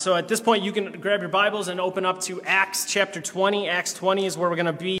So at this point, you can grab your Bibles and open up to Acts chapter 20. Acts 20 is where we're going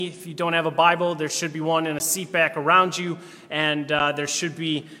to be. If you don't have a Bible, there should be one in a seat back around you, and there should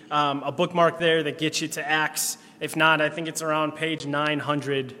be a bookmark there that gets you to Acts. If not, I think it's around page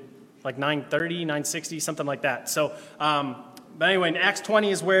 900, like 930, 960, something like that. So, but anyway, Acts 20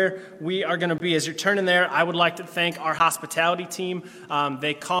 is where we are going to be. As you're turning there, I would like to thank our hospitality team.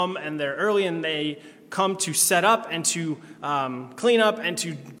 They come and they're early and they come to set up and to clean up and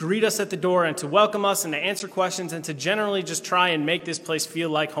to greet us at the door and to welcome us and to answer questions and to generally just try and make this place feel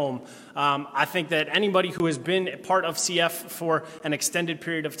like home. I think that anybody who has been a part of CF for an extended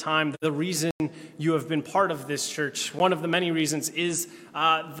period of time, the reason you have been part of this church, one of the many reasons, is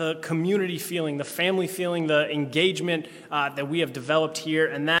the community feeling, the family feeling, the engagement that we have developed here,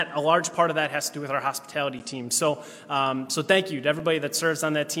 and that a large part of that has to do with our hospitality team. So thank you to everybody that serves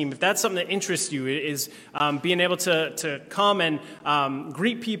on that team. If that's something that interests you, it is being able to come and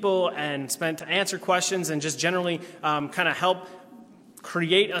greet people and to answer questions and just generally kind of help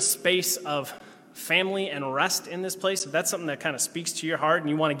create a space of family and rest in this place. If that's something that kind of speaks to your heart and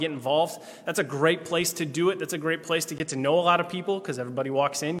you want to get involved, that's a great place to do it. That's a great place to get to know a lot of people because everybody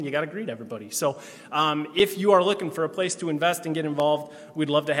walks in, you got to greet everybody. So if you are looking for a place to invest and get involved, we'd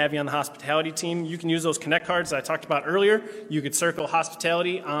love to have you on the hospitality team. You can use those Connect cards that I talked about earlier. You could circle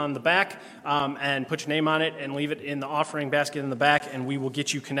hospitality on the back and put your name on it and leave it in the offering basket in the back, and we will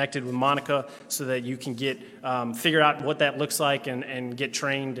get you connected with Monica so that you can get figure out what that looks like and get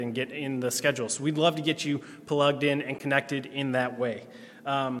trained and get in the schedule. So we'd love to get you plugged in and connected in that way.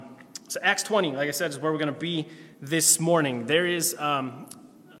 So Acts 20, like I said, is where we're going to be this morning. There is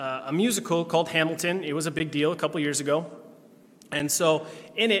a musical called Hamilton. It was a big deal a couple years ago. And so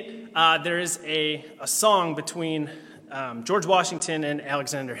in it, there is a song between George Washington and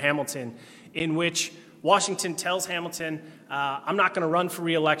Alexander Hamilton in which Washington tells Hamilton, I'm not going to run for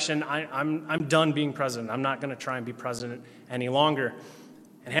re-election. I'm done being president. I'm not going to try and be president any longer.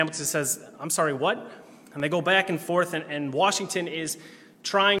 And Hamilton says, I'm sorry, what? And they go back and forth, and Washington is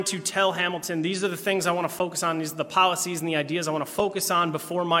trying to tell Hamilton, these are the things I want to focus on, these are the policies and the ideas I want to focus on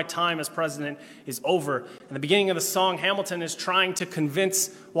before my time as president is over. In the beginning of the song, Hamilton is trying to convince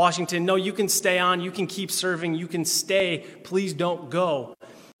Washington, no, you can stay on, you can keep serving, you can stay, please don't go.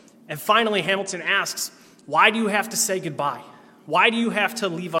 And finally, Hamilton asks, why do you have to say goodbye? Why do you have to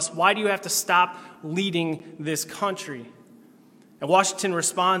leave us? Why do you have to stop leading this country? And Washington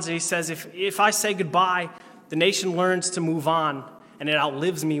responds and he says, if I say goodbye, the nation learns to move on and it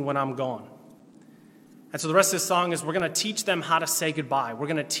outlives me when I'm gone. And so the rest of this song is we're going to teach them how to say goodbye. We're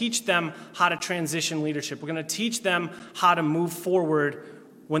going to teach them how to transition leadership. We're going to teach them how to move forward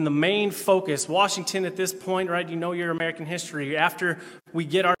when the main focus, Washington at this point, right, you know your American history, after we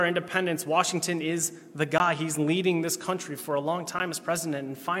get our independence, Washington is the guy. He's leading this country for a long time as president,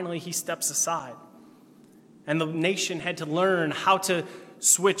 and finally he steps aside. And the nation had to learn how to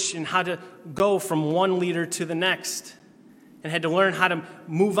switch and how to go from one leader to the next, and had to learn how to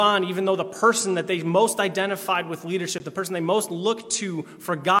move on, even though the person that they most identified with leadership, the person they most looked to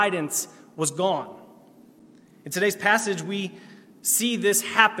for guidance, was gone. In today's passage, we see this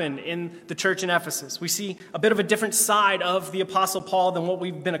happen in the church in Ephesus. We see a bit of a different side of the Apostle Paul than what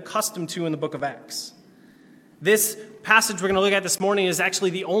we've been accustomed to in the book of Acts. This passage we're going to look at this morning is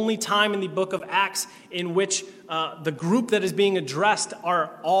actually the only time in the book of Acts in which the group that is being addressed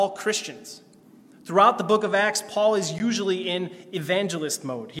are all Christians. Throughout the book of Acts, Paul is usually in evangelist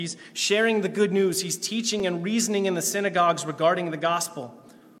mode. He's sharing the good news. He's teaching and reasoning in the synagogues regarding the gospel.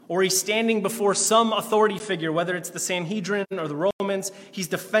 Or he's standing before some authority figure, whether it's the Sanhedrin or the Romans. He's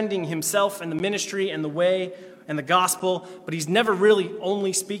defending himself and the ministry and the way and the gospel, but he's never really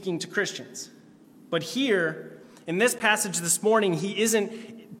only speaking to Christians. But here, in this passage this morning, he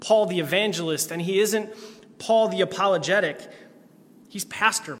isn't Paul the evangelist and he isn't Paul the apologetic. He's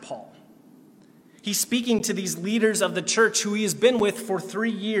Pastor Paul. He's speaking to these leaders of the church who he has been with for 3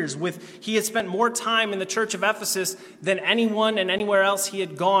 years. He had spent more time in the church of Ephesus than anyone and anywhere else he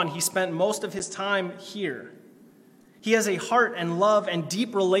had gone. He spent most of his time here. He has a heart and love and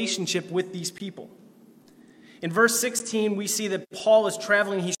deep relationship with these people. In verse 16, we see that Paul is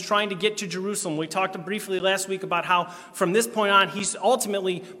traveling. He's trying to get to Jerusalem. We talked briefly last week about how from this point on,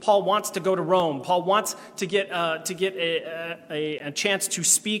 Paul wants to go to Rome. Paul wants to get a chance to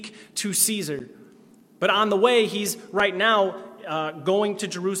speak to Caesar. But on the way, he's right now going to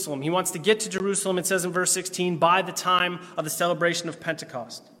Jerusalem. He wants to get to Jerusalem, it says in verse 16, by the time of the celebration of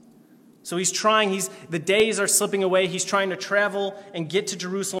Pentecost. So the days are slipping away. He's trying to travel and get to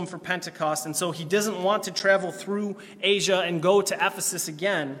Jerusalem for Pentecost. And so he doesn't want to travel through Asia and go to Ephesus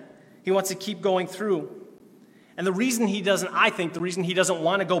again. He wants to keep going through. And the reason he doesn't, I think, the reason he doesn't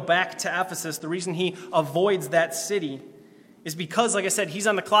want to go back to Ephesus, the reason he avoids that city is because, like I said, he's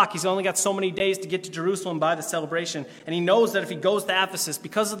on the clock. He's only got so many days to get to Jerusalem by the celebration. And he knows that if he goes to Ephesus,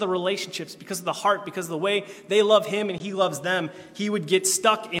 because of the relationships, because of the heart, because of the way they love him and he loves them, he would get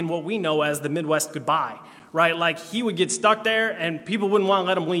stuck in what we know as the Midwest goodbye, right? Like, he would get stuck there and people wouldn't want to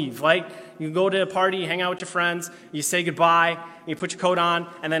let him leave. Like, you go to a party, you hang out with your friends, you say goodbye, you put your coat on,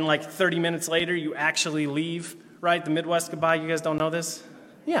 and then like 30 minutes later, you actually leave, right? The Midwest goodbye, you guys don't know this?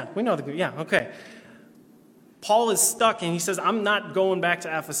 Yeah, we know okay. Paul is stuck, and he says, I'm not going back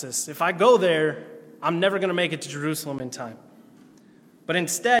to Ephesus. If I go there, I'm never going to make it to Jerusalem in time. But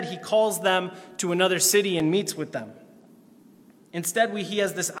instead, he calls them to another city and meets with them. Instead, he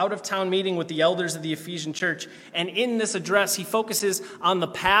has this out-of-town meeting with the elders of the Ephesian church, and in this address, he focuses on the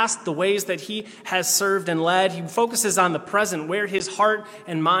past, the ways that he has served and led. He focuses on the present, where his heart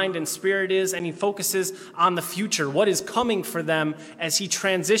and mind and spirit is, and he focuses on the future, what is coming for them as he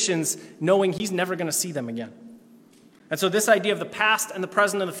transitions, knowing he's never going to see them again. And so this idea of the past and the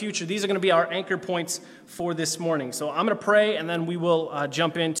present and the future, these are going to be our anchor points for this morning. So I'm going to pray, and then we will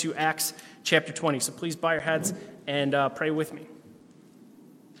jump into Acts chapter 20. So please bow your heads and pray with me.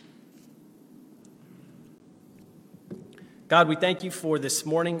 God, we thank you for this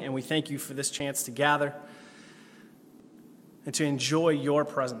morning, and we thank you for this chance to gather and to enjoy your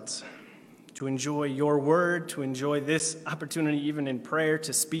presence, to enjoy your word, to enjoy this opportunity even in prayer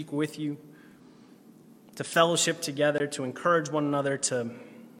to speak with you, to fellowship together, to encourage one another, to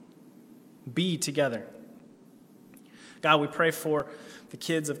be together. God, we pray for the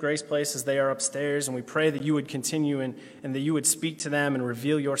kids of Grace Place as they are upstairs, and we pray that you would continue and that you would speak to them and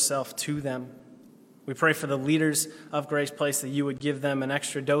reveal yourself to them. We pray for the leaders of Grace Place that you would give them an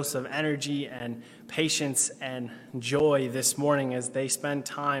extra dose of energy and patience and joy this morning as they spend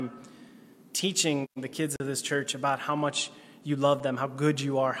time teaching the kids of this church about how much you love them, how good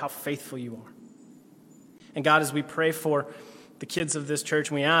you are, how faithful you are. And God, as we pray for the kids of this church,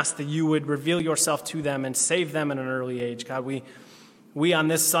 we ask that you would reveal yourself to them and save them at an early age. God, we on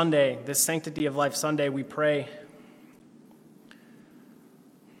this Sunday, this Sanctity of Life Sunday, we pray,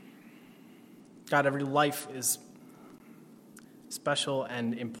 God, every life is special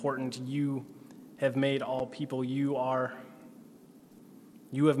and important. You have made all people. You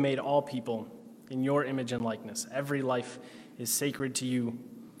have made all people in your image and likeness. Every life is sacred to you,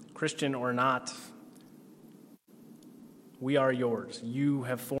 Christian or not. We are yours. You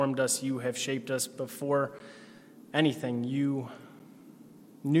have formed us. You have shaped us. Before anything, you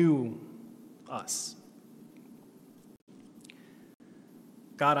knew us.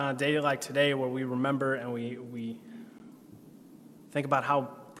 God, on a day like today where we remember and we think about how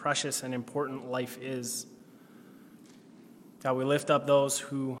precious and important life is, God, we lift up those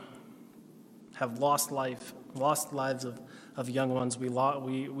who have lost lives of young ones. We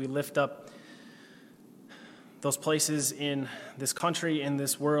lift up those places in this country, in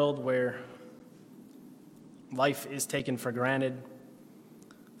this world, where life is taken for granted.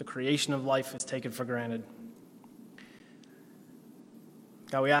 The creation of life is taken for granted.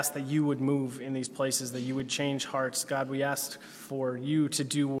 God, we ask that you would move in these places, that you would change hearts. God, we ask for you to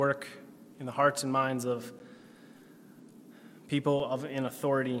do work in the hearts and minds of people in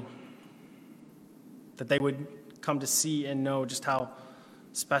authority, that they would come to see and know just how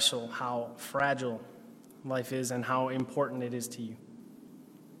special, how fragile life is, and how important it is to you.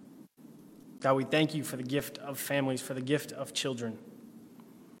 God, we thank you for the gift of families, for the gift of children.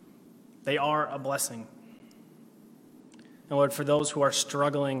 They are a blessing. And Lord, for those who are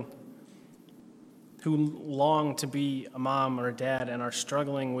struggling, who long to be a mom or a dad and are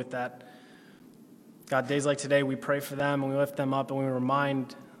struggling with that, God, days like today, we pray for them and we lift them up and we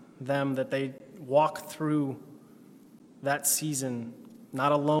remind them that they walk through that season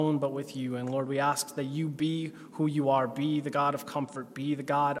not alone, but with you. And Lord, we ask that you be who you are. Be the God of comfort. Be the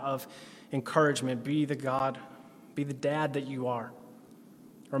God of encouragement. Be the dad that you are.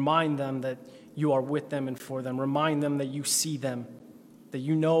 Remind them that you are with them and for them. Remind them that you see them, that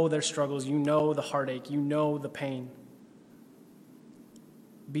you know their struggles, you know the heartache, you know the pain.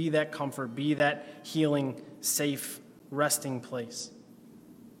 Be that comfort. Be that healing, safe, resting place.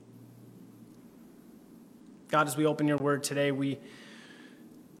 God, as we open your word today, we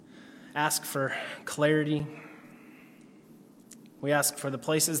ask for clarity. We ask for the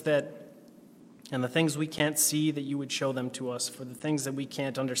places and the things we can't see, that you would show them to us. For the things that we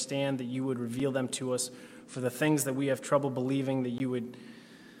can't understand, that you would reveal them to us. For the things that we have trouble believing, that you would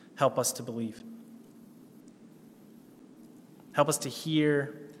help us to believe. Help us to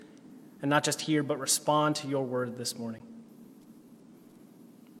hear, and not just hear, but respond to your word this morning.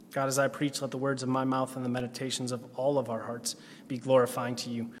 God, as I preach, let the words of my mouth and the meditations of all of our hearts be glorifying to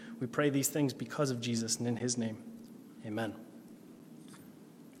you. We pray these things because of Jesus and in his name. Amen.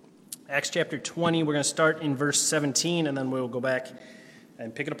 Acts chapter 20, we're going to start in verse 17, and then we'll go back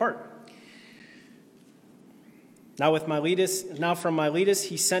and pick it apart. Now from Miletus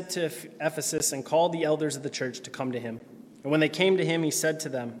he sent to Ephesus and called the elders of the church to come to him. And when they came to him, he said to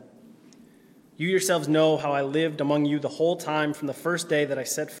them, "You yourselves know how I lived among you the whole time from the first day that I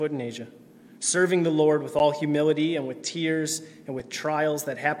set foot in Asia, serving the Lord with all humility and with tears and with trials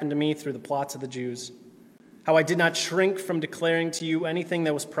that happened to me through the plots of the Jews. How I did not shrink from declaring to you anything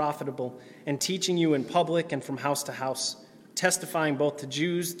that was profitable and teaching you in public and from house to house, testifying both to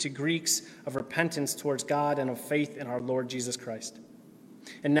Jews, to Greeks, of repentance towards God and of faith in our Lord Jesus Christ.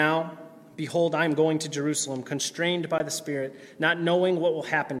 And now, behold, I am going to Jerusalem, constrained by the Spirit, not knowing what will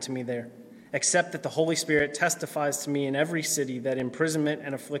happen to me there, except that the Holy Spirit testifies to me in every city that imprisonment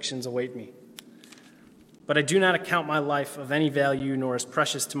and afflictions await me. But I do not account my life of any value nor as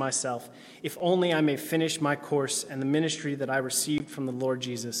precious to myself, if only I may finish my course and the ministry that I received from the Lord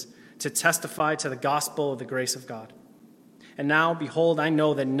Jesus, to testify to the gospel of the grace of God. And now, behold, I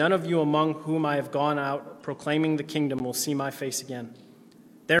know that none of you among whom I have gone out proclaiming the kingdom will see my face again.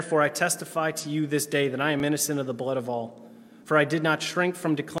 Therefore I testify to you this day that I am innocent of the blood of all, for I did not shrink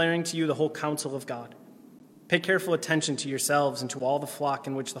from declaring to you the whole counsel of God. Pay careful attention to yourselves and to all the flock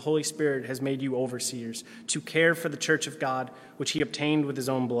in which the Holy Spirit has made you overseers, to care for the church of God, which he obtained with his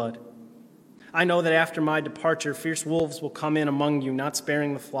own blood. I know that after my departure, fierce wolves will come in among you, not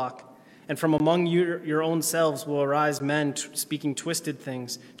sparing the flock. And from among your own selves will arise men speaking twisted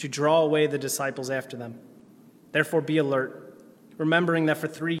things to draw away the disciples after them. Therefore be alert, remembering that for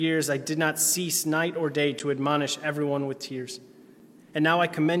 3 years I did not cease night or day to admonish everyone with tears. And now I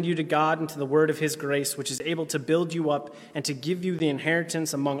commend you to God and to the word of his grace, which is able to build you up and to give you the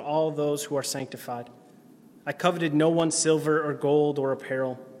inheritance among all those who are sanctified. I coveted no one's silver or gold or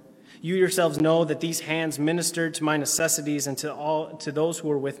apparel. You yourselves know that these hands ministered to my necessities and to those who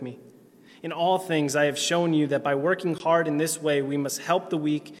were with me. In all things I have shown you that by working hard in this way we must help the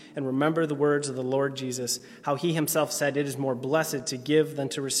weak and remember the words of the Lord Jesus, how he himself said, "It is more blessed to give than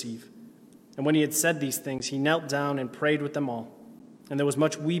to receive." And when he had said these things, he knelt down and prayed with them all. And there was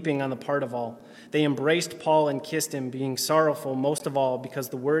much weeping on the part of all. They embraced Paul and kissed him, being sorrowful most of all because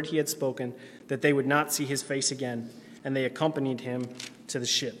the word he had spoken, that they would not see his face again. And they accompanied him to the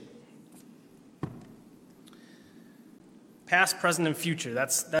ship. Past, present, and future.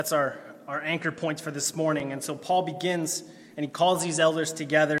 That's our anchor points for this morning. And so Paul begins, and he calls these elders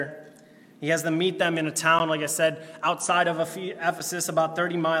together. He has them meet them in a town, like I said, outside of Ephesus, about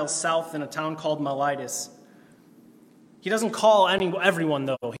 30 miles south in a town called Miletus. He doesn't call everyone,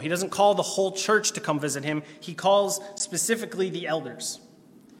 though. He doesn't call the whole church to come visit him. He calls specifically the elders.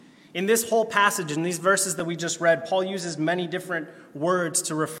 In this whole passage, in these verses that we just read, Paul uses many different words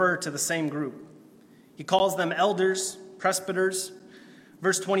to refer to the same group. He calls them elders, presbyters.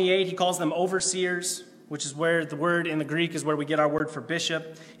 Verse 28, he calls them overseers, which is where the word in the Greek is where we get our word for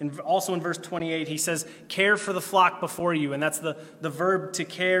bishop. And also in verse 28, he says, care for the flock before you. And that's the verb to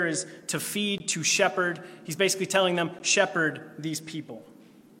care is to feed, to shepherd. He's basically telling them, shepherd these people.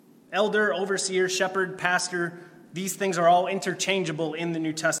 Elder, overseer, shepherd, pastor, these things are all interchangeable in the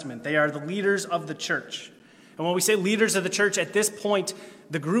New Testament. They are the leaders of the church. And when we say leaders of the church, at this point,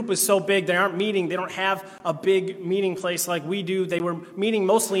 the group is so big, they aren't meeting. They don't have a big meeting place like we do. They were meeting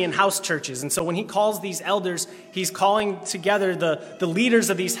mostly in house churches. And so when he calls these elders, he's calling together the leaders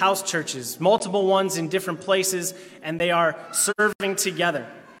of these house churches, multiple ones in different places, and they are serving together.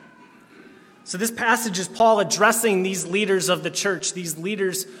 So this passage is Paul addressing these leaders of the church, these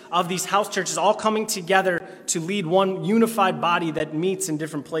leaders of these house churches, all coming together to lead one unified body that meets in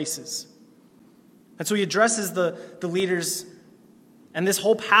different places. And so he addresses the leaders, and this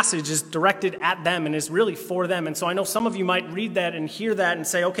whole passage is directed at them and is really for them. And so I know some of you might read that and hear that and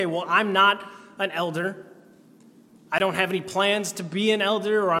say, okay, well, I'm not an elder. I don't have any plans to be an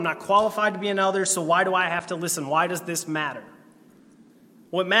elder, or I'm not qualified to be an elder, so why do I have to listen? Why does this matter?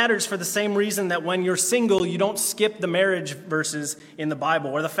 Well, it matters for the same reason that when you're single, you don't skip the marriage verses in the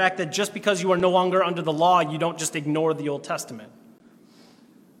Bible, or the fact that just because you are no longer under the law, you don't just ignore the Old Testament.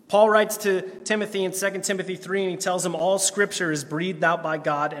 Paul writes to Timothy in 2 Timothy 3, and he tells him all Scripture is breathed out by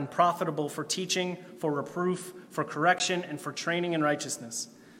God and profitable for teaching, for reproof, for correction, and for training in righteousness,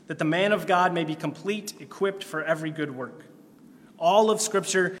 that the man of God may be complete, equipped for every good work. All of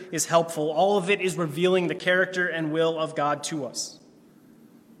Scripture is helpful. All of it is revealing the character and will of God to us.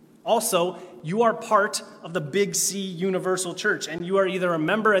 Also, you are part of the Big C Universal Church, and you are either a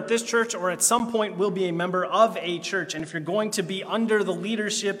member at this church or at some point will be a member of a church. And if you're going to be under the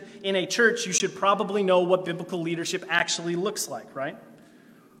leadership in a church, you should probably know what biblical leadership actually looks like, right?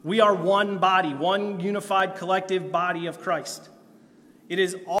 We are one body, one unified collective body of Christ. It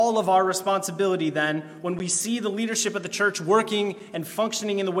is all of our responsibility then, when we see the leadership of the church working and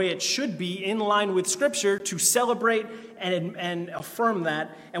functioning in the way it should be, in line with Scripture, to celebrate and affirm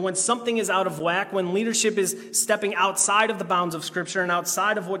that. And when something is out of whack, when leadership is stepping outside of the bounds of Scripture and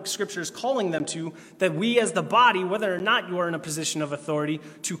outside of what Scripture is calling them to, that we as the body, whether or not you are in a position of authority,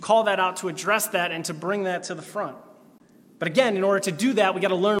 to call that out, to address that, and to bring that to the front. But again, in order to do that, we got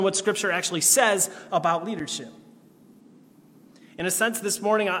to learn what Scripture actually says about leadership. In a sense, this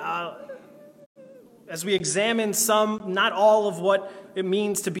morning, as we examine some, not all of what it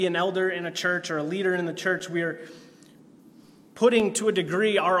means to be an elder in a church or a leader in the church, we are putting, to a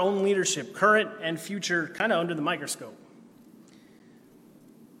degree, our own leadership, current and future, kind of under the microscope.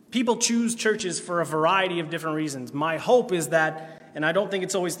 People choose churches for a variety of different reasons. My hope is that, and I don't think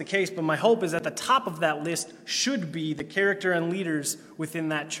it's always the case, but my hope is at the top of that list should be the character and leaders within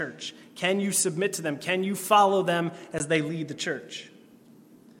that church. Can you submit to them? Can you follow them as they lead the church?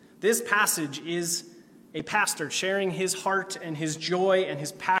 This passage is a pastor sharing his heart and his joy and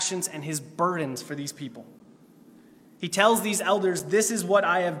his passions and his burdens for these people. He tells these elders, this is what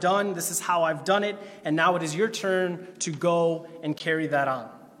I have done, this is how I've done it, and now it is your turn to go and carry that on.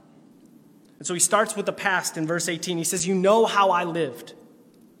 And so he starts with the past in verse 18. He says, you know how I lived.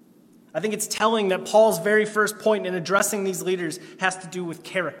 I think it's telling that Paul's very first point in addressing these leaders has to do with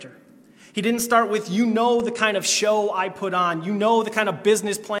character. He didn't start with, you know the kind of show I put on. You know the kind of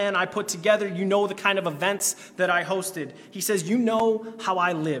business plan I put together. You know the kind of events that I hosted. He says, you know how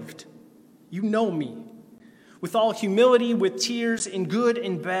I lived. You know me. With all humility, with tears, in good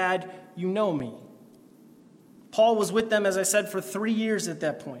and bad, you know me. Paul was with them, as I said, for 3 years at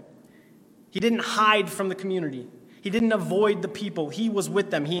that point. He didn't hide from the community. He didn't avoid the people. He was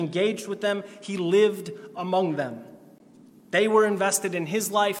with them. He engaged with them. He lived among them. They were invested in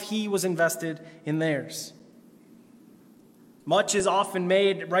his life. He was invested in theirs. Much is often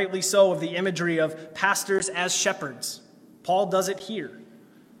made, rightly so, of the imagery of pastors as shepherds. Paul does it here.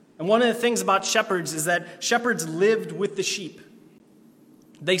 And one of the things about shepherds is that shepherds lived with the sheep.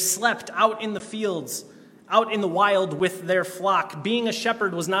 They slept out in the fields, out in the wild with their flock. Being a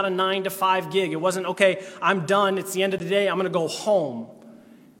shepherd was not a 9-to-5 gig. It wasn't, okay, I'm done. It's the end of the day. I'm going to go home.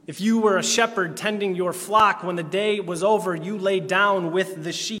 If you were a shepherd tending your flock, when the day was over, you lay down with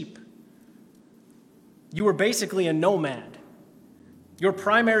the sheep. You were basically a nomad. Your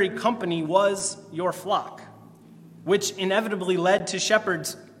primary company was your flock, which inevitably led to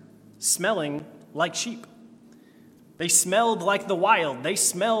shepherds smelling like sheep. They smelled like the wild. They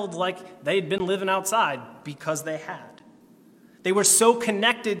smelled like they'd been living outside because they had. They were so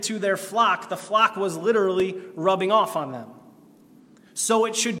connected to their flock, the flock was literally rubbing off on them. So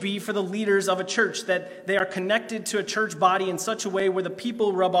it should be for the leaders of a church, that they are connected to a church body in such a way where the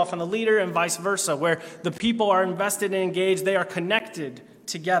people rub off on the leader and vice versa, where the people are invested and engaged, they are connected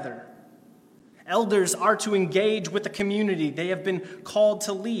together. Elders are to engage with the community. They have been called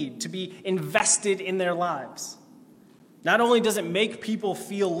to lead, to be invested in their lives. Not only does it make people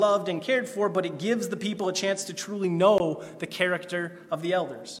feel loved and cared for, but it gives the people a chance to truly know the character of the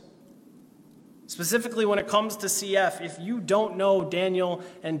elders. Specifically when it comes to CF, if you don't know Daniel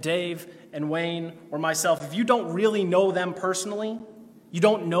and Dave and Wayne or myself, if you don't really know them personally, you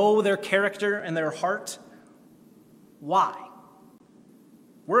don't know their character and their heart, why?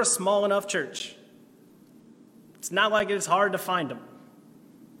 We're a small enough church. It's not like it's hard to find them.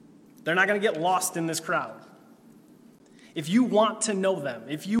 They're not going to get lost in this crowd. If you want to know them,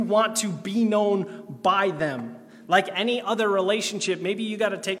 if you want to be known by them, like any other relationship, maybe you got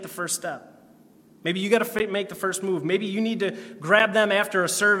to take the first step. Maybe you got to make the first move. Maybe you need to grab them after a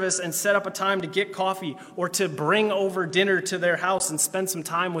service and set up a time to get coffee or to bring over dinner to their house and spend some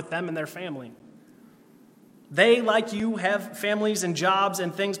time with them and their family. They, like you, have families and jobs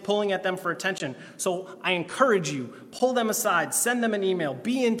and things pulling at them for attention. So I encourage you, pull them aside, send them an email,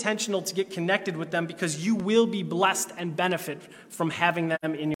 be intentional to get connected with them, because you will be blessed and benefit from having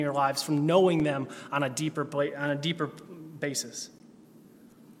them in your lives, from knowing them on a deeper basis.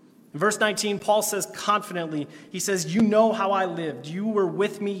 In verse 19, Paul says confidently, he says, you know how I lived. You were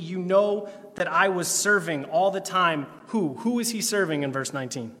with me. You know that I was serving all the time. Who? Who is he serving in verse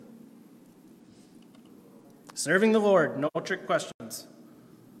 19? Serving the Lord, no trick questions.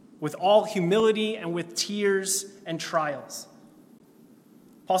 With all humility and with tears and trials.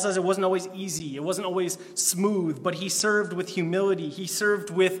 Paul says it wasn't always easy, it wasn't always smooth, but he served with humility, he served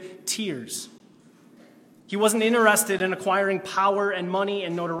with tears. He wasn't interested in acquiring power and money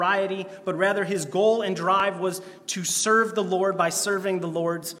and notoriety, but rather his goal and drive was to serve the Lord by serving the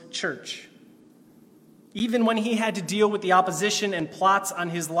Lord's church. Even when he had to deal with the opposition and plots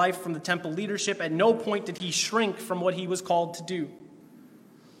on his life from the temple leadership, at no point did he shrink from what he was called to do.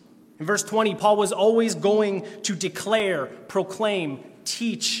 In verse 20, Paul was always going to declare, proclaim,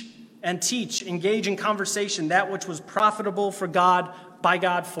 teach, engage in conversation, that which was profitable for God, by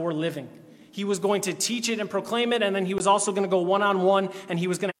God, for living. He was going to teach it and proclaim it, and then he was also going to go one-on-one, and he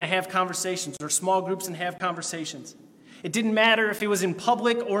was going to have conversations, or small groups and have conversations. It didn't matter if it was in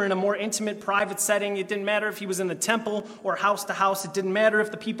public or in a more intimate, private setting. It didn't matter if he was in the temple or house to house. It didn't matter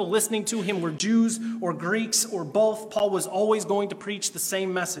if the people listening to him were Jews or Greeks or both. Paul was always going to preach the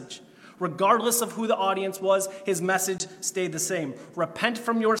same message. Regardless of who the audience was, his message stayed the same. Repent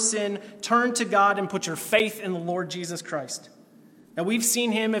from your sin, turn to God, and put your faith in the Lord Jesus Christ. Now, we've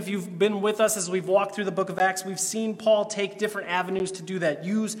seen him, if you've been with us as we've walked through the book of Acts, we've seen Paul take different avenues to do that,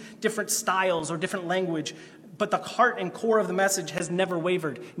 use different styles or different language, but the heart and core of the message has never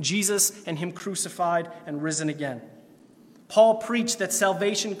wavered. Jesus and him crucified and risen again. Paul preached that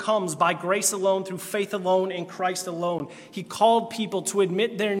salvation comes by grace alone, through faith alone, in Christ alone. He called people to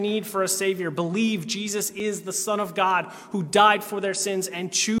admit their need for a Savior, believe Jesus is the Son of God who died for their sins,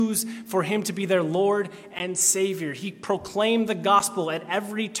 and choose for him to be their Lord and Savior. He proclaimed the gospel at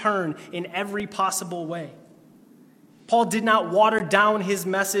every turn, in every possible way. Paul did not water down his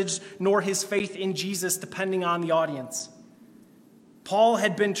message nor his faith in Jesus depending on the audience. Paul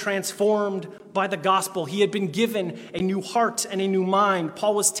had been transformed by the gospel. He had been given a new heart and a new mind.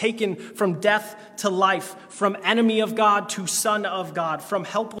 Paul was taken from death to life, from enemy of God to son of God, from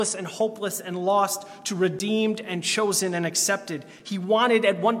helpless and hopeless and lost to redeemed and chosen and accepted. He wanted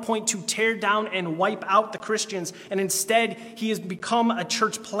at one point to tear down and wipe out the Christians, and instead he has become a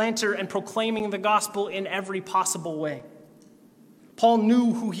church planter and proclaiming the gospel in every possible way. Paul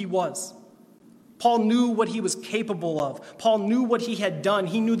knew who he was. Paul knew what he was capable of. Paul knew what he had done.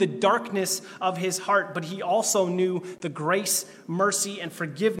 He knew the darkness of his heart, but he also knew the grace, mercy, and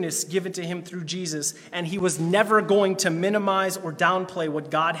forgiveness given to him through Jesus, and he was never going to minimize or downplay what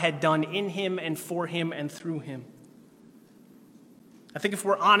God had done in him and for him and through him. I think if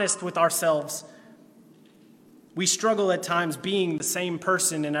we're honest with ourselves, we struggle at times being the same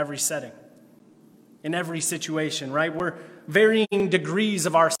person in every setting, in every situation, right? We're varying degrees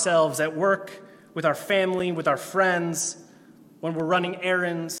of ourselves at work, with our family, with our friends, when we're running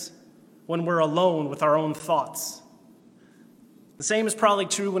errands, when we're alone with our own thoughts. The same is probably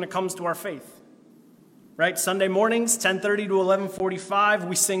true when it comes to our faith, right? Sunday mornings, 10:30 to 11:45,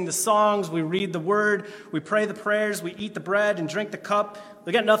 we sing the songs, we read the word, we pray the prayers, we eat the bread and drink the cup.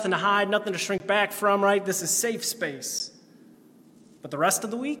 We got nothing to hide, nothing to shrink back from, right? This is safe space. But the rest of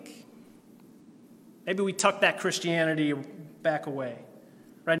the week, maybe we tuck that Christianity back away.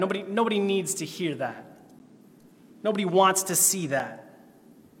 Right? Nobody needs to hear that. Nobody wants to see that.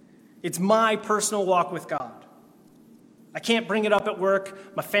 It's my personal walk with God. I can't bring it up at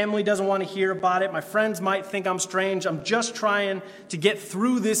work. My family doesn't want to hear about it. My friends might think I'm strange. I'm just trying to get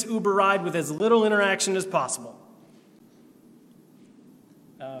through this Uber ride with as little interaction as possible.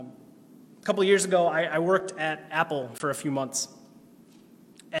 A couple of years ago, I worked at Apple for a few months.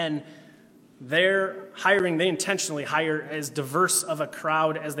 And they're hiring, they intentionally hire as diverse of a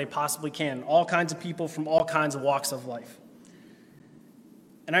crowd as they possibly can. All kinds of people from all kinds of walks of life.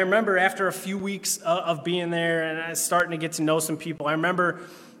 And I remember after a few weeks of being there and starting to get to know some people, I remember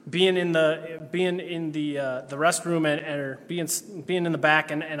being in the restroom or being in the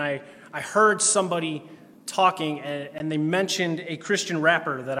back, and I heard somebody talking, and they mentioned a Christian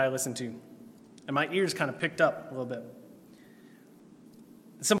rapper that I listened to. And my ears kind of picked up a little bit.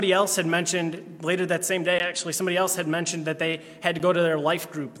 Somebody else had mentioned, later that same day actually, somebody else had mentioned that they had to go to their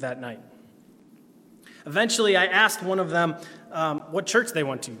life group that night. Eventually, I asked one of them what church they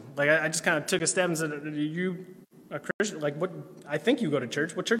went to. Like, I just kind of took a step and said, are you a Christian? Like, what? I think you go to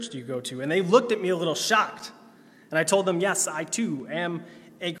church. What church do you go to? And they looked at me a little shocked. And I told them, yes, I too am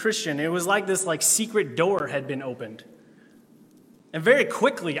a Christian. It was like this secret door had been opened. And very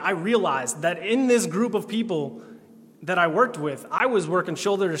quickly, I realized that in this group of people that I worked with, I was working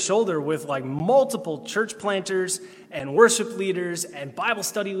shoulder to shoulder with multiple church planters and worship leaders and Bible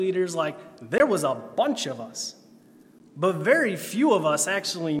study leaders. There was a bunch of us. But very few of us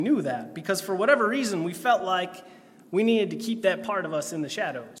actually knew that, because for whatever reason, we felt like we needed to keep that part of us in the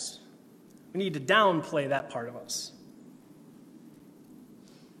shadows. We needed to downplay that part of us.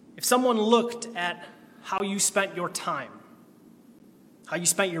 If someone looked at how you spent your time, how you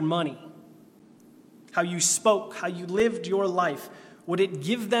spent your money, how you spoke, how you lived your life, would it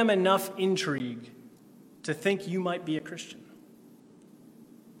give them enough intrigue to think you might be a Christian?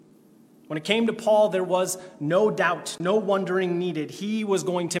 When it came to Paul, there was no doubt, no wondering needed. He was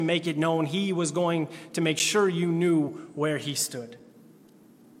going to make it known. He was going to make sure you knew where he stood.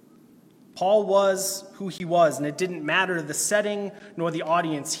 Paul was who he was, and it didn't matter the setting nor the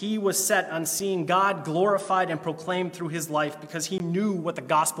audience. He was set on seeing God glorified and proclaimed through his life because he knew what the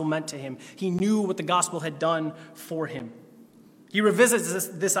gospel meant to him. He knew what the gospel had done for him. He revisits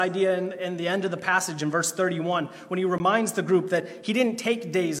this idea in the end of the passage in verse 31 when he reminds the group that he didn't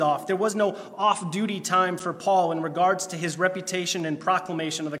take days off. There was no off-duty time for Paul in regards to his reputation and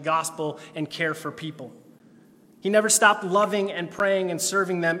proclamation of the gospel and care for people. He never stopped loving and praying and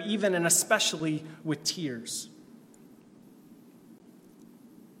serving them, even and especially with tears.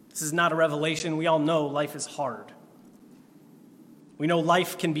 This is not a revelation. We all know life is hard. We know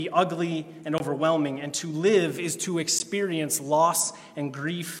life can be ugly and overwhelming, and to live is to experience loss and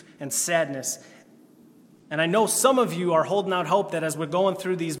grief and sadness. And I know some of you are holding out hope that as we're going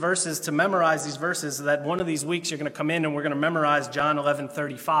through these verses to memorize these verses, that one of these weeks you're going to come in and we're going to memorize John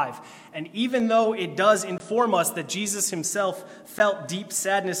 11:35. And even though it does inform us that Jesus himself felt deep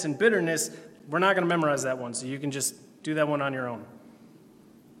sadness and bitterness, we're not going to memorize that one, so you can just do that one on your own.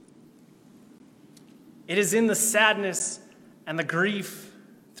 It is in the sadness and the grief,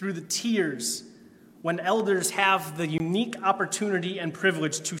 through the tears, when elders have the unique opportunity and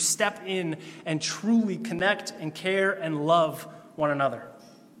privilege to step in and truly connect and care and love one another.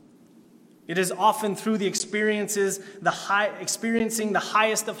 It is often through the experiencing the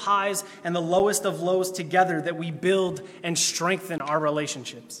highest of highs and the lowest of lows together that we build and strengthen our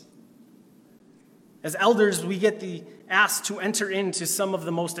relationships. As elders, we get the asked to enter into some of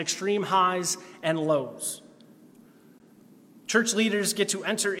the most extreme highs and lows. Church leaders get to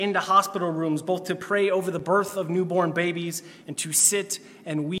enter into hospital rooms both to pray over the birth of newborn babies and to sit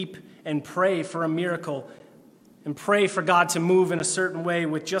and weep and pray for a miracle and pray for God to move in a certain way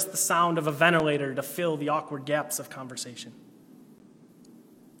with just the sound of a ventilator to fill the awkward gaps of conversation.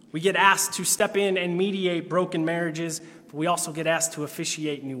 We get asked to step in and mediate broken marriages, but we also get asked to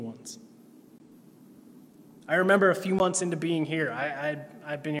officiate new ones. I remember a few months into being here,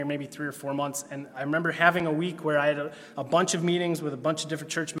 I'd been here maybe 3 or 4 months, and I remember having a week where I had a bunch of meetings with a bunch of different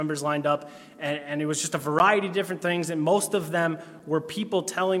church members lined up, and it was just a variety of different things, and most of them were people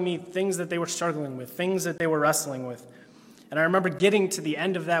telling me things that they were struggling with, things that they were wrestling with. And I remember getting to the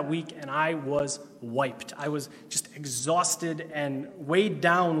end of that week, and I was wiped. I was just exhausted and weighed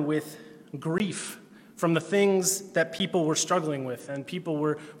down with grief from the things that people were struggling with and people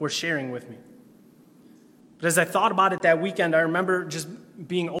were sharing with me. But as I thought about it that weekend, I remember just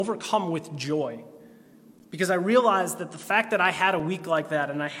being overcome with joy because I realized that the fact that I had a week like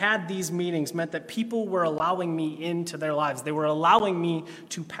that and I had these meetings meant that people were allowing me into their lives. They were allowing me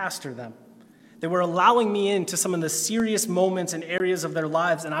to pastor them. They were allowing me into some of the serious moments and areas of their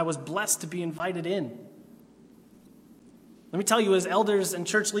lives, and I was blessed to be invited in. Let me tell you, as elders and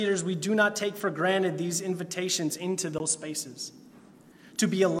church leaders, we do not take for granted these invitations into those spaces. To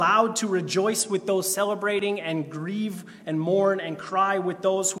be allowed to rejoice with those celebrating and grieve and mourn and cry with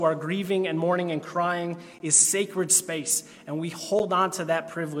those who are grieving and mourning and crying is sacred space, and we hold on to that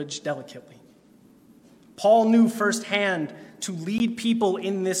privilege delicately. Paul knew firsthand to lead people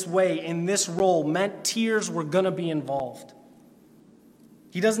in this way, in this role, meant tears were going to be involved.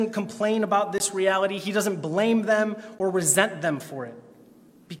 He doesn't complain about this reality. He doesn't blame them or resent them for it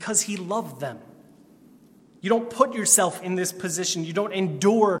because he loved them. You don't put yourself in this position. You don't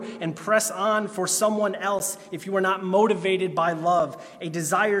endure and press on for someone else if you are not motivated by love, a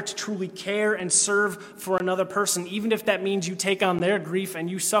desire to truly care and serve for another person, even if that means you take on their grief and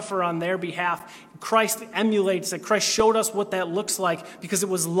you suffer on their behalf. Christ emulates it. Christ showed us what that looks like because it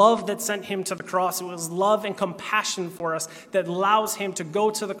was love that sent him to the cross. It was love and compassion for us that allows him to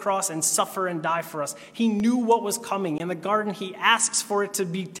go to the cross and suffer and die for us. He knew what was coming. In the garden, he asks for it to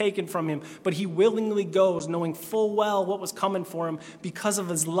be taken from him, but he willingly goes, knowing full well what was coming for him because of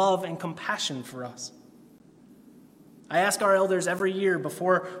his love and compassion for us. I ask our elders every year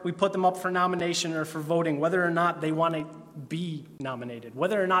before we put them up for nomination or for voting whether or not they want to be nominated,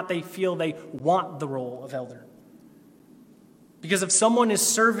 whether or not they feel they want the role of elder. Because if someone is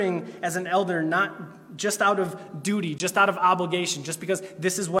serving as an elder not just out of duty, just out of obligation, just because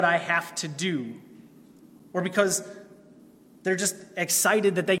this is what I have to do, or because they're just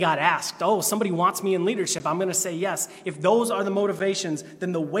excited that they got asked, oh, somebody wants me in leadership, I'm going to say yes. If those are the motivations,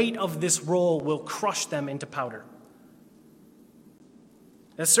 then the weight of this role will crush them into powder.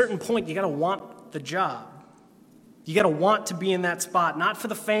 At a certain point, you got to want the job. You got to want to be in that spot, not for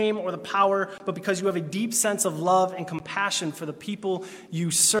the fame or the power, but because you have a deep sense of love and compassion for the people you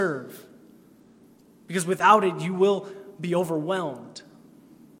serve. Because without it, you will be overwhelmed.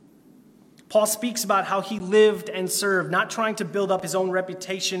 Paul speaks about how he lived and served, not trying to build up his own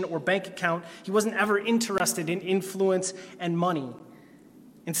reputation or bank account. He wasn't ever interested in influence and money.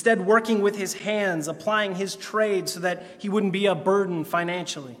 Instead, working with his hands, applying his trade so that he wouldn't be a burden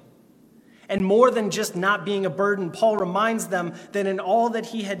financially. And more than just not being a burden, Paul reminds them that in all that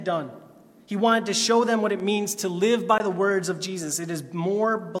he had done, he wanted to show them what it means to live by the words of Jesus. It is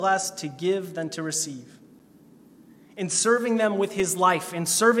more blessed to give than to receive. In serving them with his life, in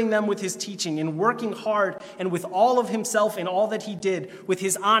serving them with his teaching, in working hard and with all of himself in all that he did, with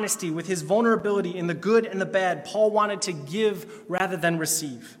his honesty, with his vulnerability in the good and the bad, Paul wanted to give rather than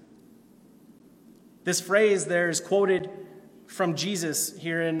receive. This phrase there is quoted from Jesus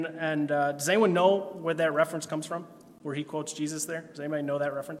here, and does anyone know where that reference comes from? Where he quotes Jesus there? Does anybody know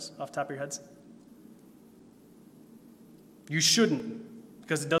that reference off the top of your heads? You shouldn't,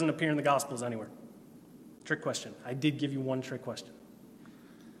 because it doesn't appear in the Gospels anywhere. Trick question. I did give you one trick question.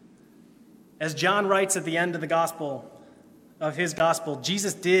 As John writes at the end of the gospel, of his gospel,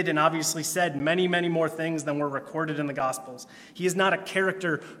 Jesus did and obviously said many, many more things than were recorded in the Gospels. He is not a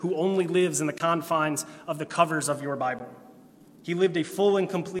character who only lives in the confines of the covers of your Bible. He lived a full and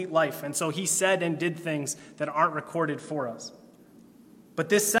complete life, and so he said and did things that aren't recorded for us. But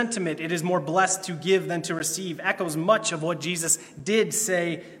this sentiment, it is more blessed to give than to receive, echoes much of what Jesus did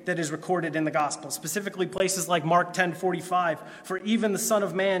say that is recorded in the gospel, specifically places like Mark 10:45. For even the Son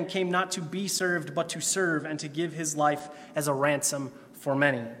of Man came not to be served, but to serve and to give his life as a ransom for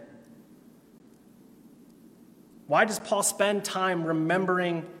many. Why does Paul spend time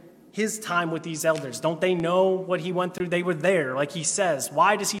remembering his time with these elders? Don't they know what he went through? They were there, like he says.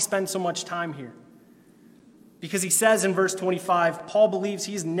 Why does he spend so much time here? Because he says in verse 25, Paul believes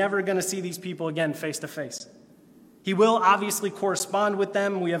he's never going to see these people again face to face. He will obviously correspond with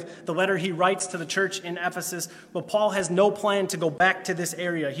them. We have the letter he writes to the church in Ephesus, but Paul has no plan to go back to this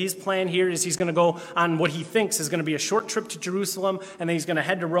area. His plan here is he's going to go on what he thinks is going to be a short trip to Jerusalem, and then he's going to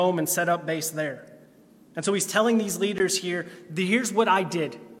head to Rome and set up base there. And so he's telling these leaders here, here's what I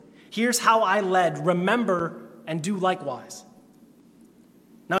did. Here's how I led. Remember and do likewise.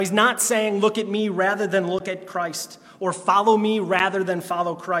 Now, he's not saying, look at me rather than look at Christ, or follow me rather than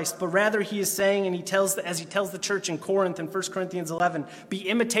follow Christ, but rather he is saying, and as he tells the church in Corinth in 1 Corinthians 11, be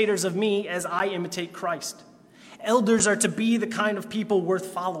imitators of me as I imitate Christ. Elders are to be the kind of people worth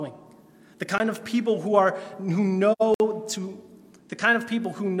following, the kind of people who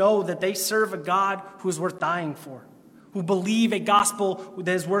know that they serve a God who is worth dying for, who believe a gospel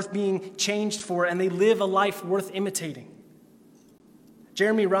that is worth being changed for, and they live a life worth imitating.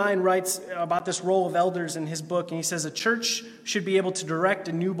 Jeremy Ryan writes about this role of elders in his book, and he says, a church should be able to direct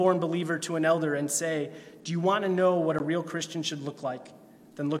a newborn believer to an elder and say, do you want to know what a real Christian should look like?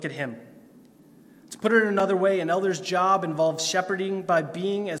 Then look at him. To put it another way, an elder's job involves shepherding by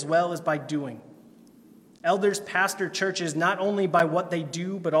being as well as by doing. Elders pastor churches not only by what they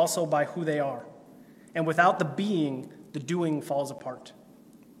do, but also by who they are. And without the being, the doing falls apart.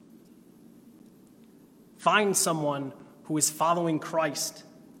 Find someone who is following Christ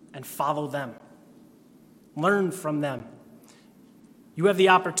and follow them. Learn from them. You have the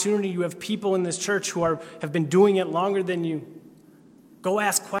opportunity, you have people in this church who have been doing it longer than you. Go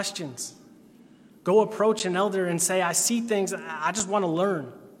ask questions. Go approach an elder and say, I see things, I just want to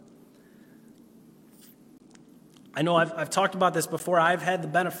learn. I know I've talked about this before. I've had the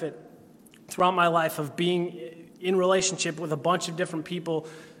benefit throughout my life of being in relationship with a bunch of different people,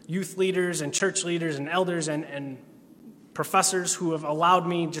 youth leaders and church leaders and elders and professors who have allowed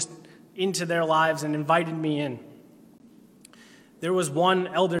me just into their lives and invited me in. There was one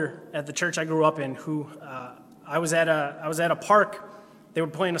elder at the church I grew up in who I was at a park. They were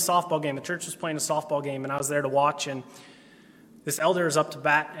playing a softball game. The church was playing a softball game, and I was there to watch. And this elder is up to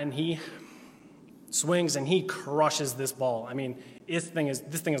bat, and he swings and he crushes this ball. I mean, this thing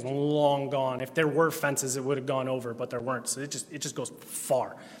is long gone. If there were fences, it would have gone over, but there weren't. So it just goes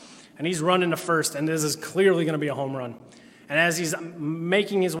far. And he's running to first, and this is clearly going to be a home run. And as he's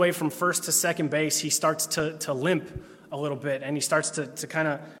making his way from first to second base, he starts to limp a little bit, and he starts to kind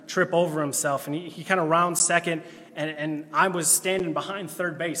of trip over himself, and he kind of rounds second, and I was standing behind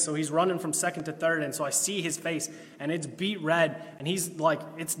third base, so he's running from second to third, and so I see his face, and it's beet red, and he's like,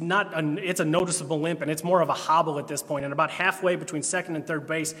 it's a noticeable limp, and it's more of a hobble at this point, and about halfway between second and third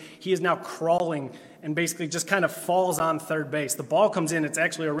base, he is now crawling and basically just kind of falls on third base. The ball comes in, it's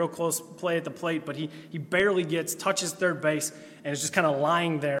actually a real close play at the plate, but he barely touches third base, and is just kind of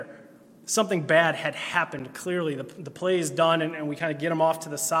lying there, something bad had happened. Clearly, the play is done, and we kind of get him off to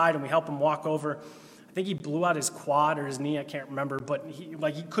the side, and we help him walk over. I think he blew out his quad or his knee, I can't remember, but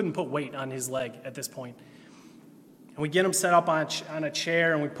he couldn't put weight on his leg at this point. And we get him set up on a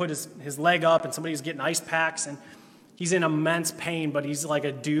chair, and we put his leg up, and somebody's getting ice packs, and he's in immense pain, but he's like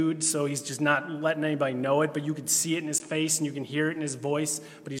a dude, so he's just not letting anybody know it, but you can see it in his face, and you can hear it in his voice,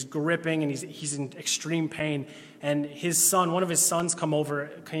 but he's gripping, and he's in extreme pain. And his son, one of his sons came over,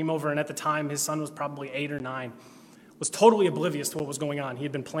 and at the time, his son was probably 8 or 9, was totally oblivious to what was going on. He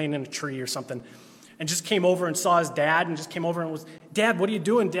had been playing in a tree or something, and just came over and saw his dad, and just came over and was, "Dad, what are you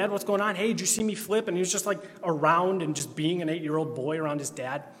doing? Dad, what's going on? Hey, did you see me flip?" And he was just like around and just being an 8-year-old boy around his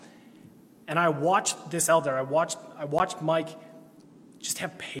dad. And I watched this elder, I watched Mike just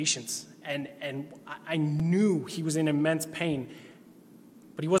have patience, and I knew he was in immense pain,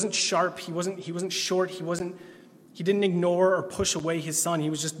 but he wasn't sharp, he wasn't short, he didn't ignore or push away his son. He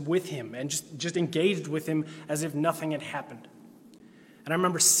was just with him and just engaged with him as if nothing had happened. And I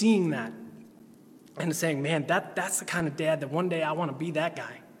remember seeing that and saying, man, that's the kind of dad that one day I want to be that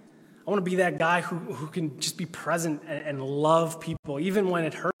guy. I want to be that guy who can just be present and love people, even when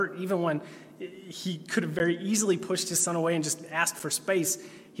it hurt, even when he could have very easily pushed his son away and just asked for space.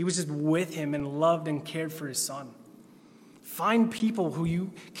 He was just with him and loved and cared for his son. Find people who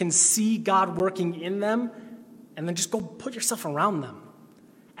you can see God working in them, and then just go put yourself around them.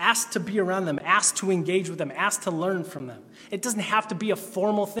 Ask to be around them. Ask to engage with them. Ask to learn from them. It doesn't have to be a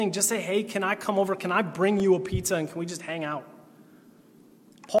formal thing. Just say, hey, can I come over? Can I bring you a pizza, and can we just hang out?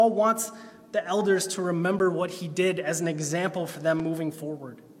 Paul wants the elders to remember what he did as an example for them moving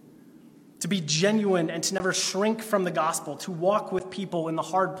forward. To be genuine and to never shrink from the gospel, to walk with people in the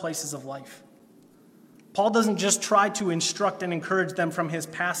hard places of life. Paul doesn't just try to instruct and encourage them from his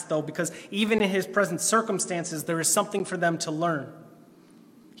past, though, because even in his present circumstances, there is something for them to learn.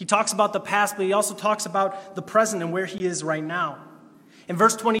 He talks about the past, but he also talks about the present and where he is right now. In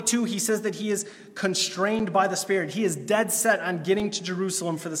verse 22, he says that he is constrained by the Spirit. He is dead set on getting to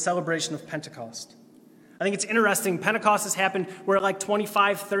Jerusalem for the celebration of Pentecost. I think it's interesting. Pentecost has happened. We're like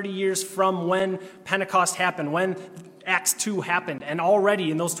 25, 30 years from when Pentecost happened, when Acts 2 happened. And already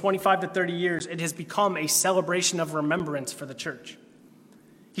in those 25 to 30 years, it has become a celebration of remembrance for the church.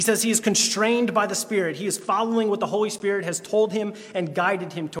 He says he is constrained by the Spirit. He is following what the Holy Spirit has told him and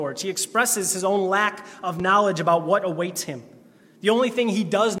guided him towards. He expresses his own lack of knowledge about what awaits him. The only thing he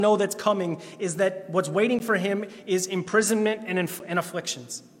does know that's coming is that what's waiting for him is imprisonment and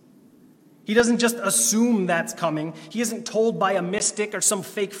afflictions. He doesn't just assume that's coming. He isn't told by a mystic or some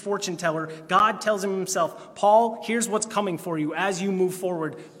fake fortune teller. God tells him himself, Paul, here's what's coming for you as you move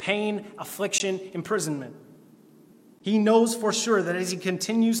forward. Pain, affliction, imprisonment. He knows for sure that as he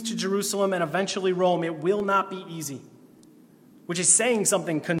continues to Jerusalem and eventually Rome, it will not be easy, which is saying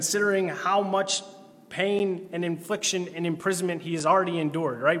something considering how much pain and infliction and imprisonment he has already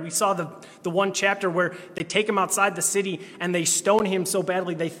endured, right? We saw the one chapter where they take him outside the city and they stone him so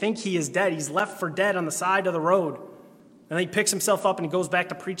badly they think he is dead. He's left for dead on the side of the road. And then he picks himself up and he goes back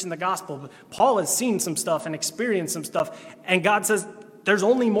to preaching the gospel. But Paul has seen some stuff and experienced some stuff, and God says there's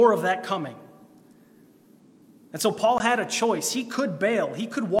only more of that coming. And so Paul had a choice. He could bail. He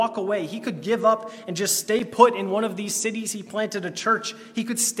could walk away. He could give up and just stay put in one of these cities. He planted a church. He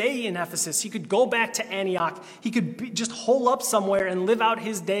could stay in Ephesus. He could go back to Antioch. He could just hole up somewhere and live out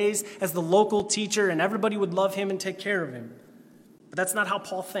his days as the local teacher, and everybody would love him and take care of him. But that's not how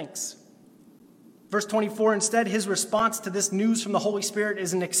Paul thinks. Verse 24, instead, his response to this news from the Holy Spirit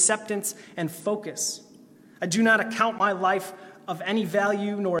is an acceptance and focus. I do not account my life of any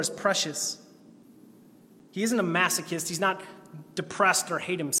value nor as precious. He isn't a masochist. He's not depressed or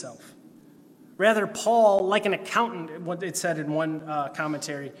hate himself. Rather, Paul, like an accountant, what it said in one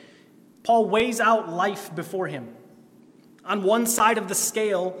commentary, Paul weighs out life before him. On one side of the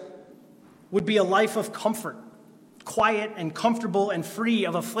scale would be a life of comfort, quiet and comfortable and free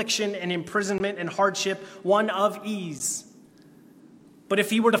of affliction and imprisonment and hardship, one of ease. But if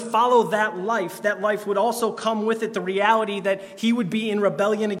he were to follow that life would also come with it the reality that he would be in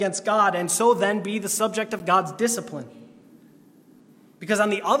rebellion against God and so then be the subject of God's discipline. Because on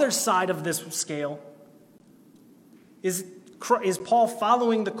the other side of this scale is Paul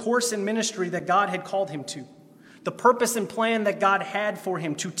following the course and ministry that God had called him to, the purpose and plan that God had for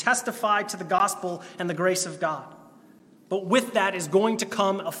him to testify to the gospel and the grace of God. But with that is going to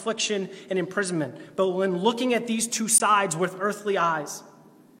come affliction and imprisonment. But when looking at these two sides with earthly eyes,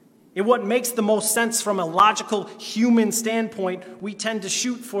 in what makes the most sense from a logical human standpoint, we tend to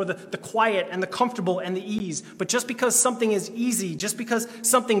shoot for the quiet and the comfortable and the ease. But just because something is easy, just because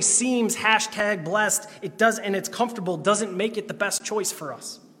something seems #blessed, and it's comfortable, doesn't make it the best choice for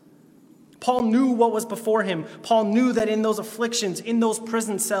us. Paul knew what was before him. Paul knew that in those afflictions, in those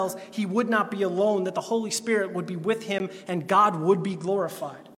prison cells, he would not be alone, that the Holy Spirit would be with him and God would be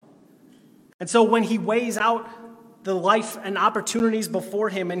glorified. And so when he weighs out the life and opportunities before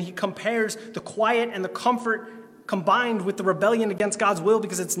him and he compares the quiet and the comfort combined with the rebellion against God's will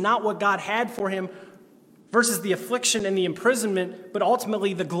because it's not what God had for him versus the affliction and the imprisonment, but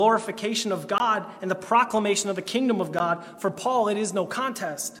ultimately the glorification of God and the proclamation of the kingdom of God, for Paul it is no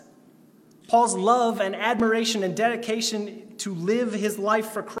contest. Paul's love and admiration and dedication to live his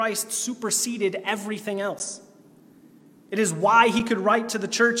life for Christ superseded everything else. It is why he could write to the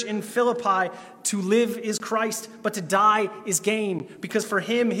church in Philippi, to live is Christ, but to die is gain. Because for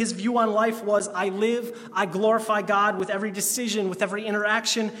him, his view on life was, I live, I glorify God with every decision, with every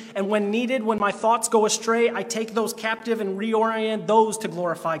interaction, and when needed, when my thoughts go astray, I take those captive and reorient those to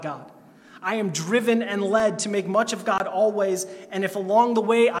glorify God. I am driven and led to make much of God always, and if along the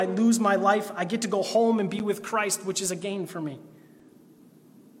way I lose my life, I get to go home and be with Christ, which is a gain for me.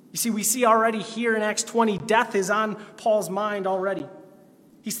 You see, we see already here in Acts 20, death is on Paul's mind already.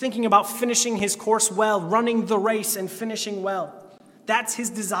 He's thinking about finishing his course well, running the race and finishing well. That's his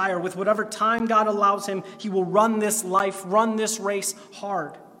desire. With whatever time God allows him, he will run this life, run this race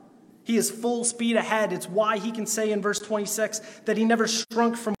hard. He is full speed ahead. It's why he can say in verse 26 that he never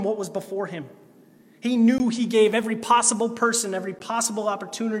shrunk from what was before him. He knew he gave every possible person, every possible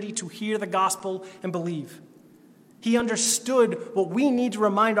opportunity to hear the gospel and believe. He understood what we need to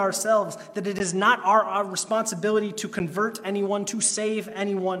remind ourselves, that it is not our responsibility to convert anyone, to save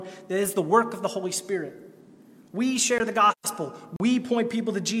anyone. That is the work of the Holy Spirit. We share the gospel. We point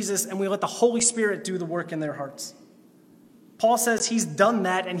people to Jesus, and we let the Holy Spirit do the work in their hearts. Paul says he's done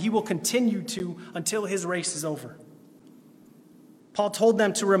that, and he will continue to until his race is over. Paul told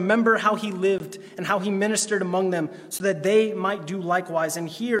them to remember how he lived and how he ministered among them so that they might do likewise. And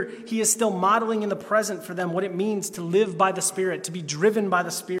here he is still modeling in the present for them what it means to live by the Spirit, to be driven by the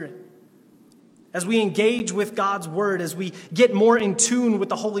Spirit. As we engage with God's word, as we get more in tune with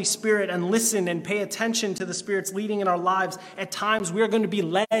the Holy Spirit and listen and pay attention to the Spirit's leading in our lives, at times we are going to be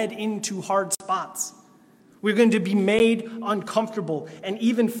led into hard spots. We're going to be made uncomfortable and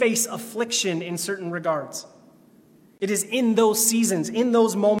even face affliction in certain regards. It is in those seasons, in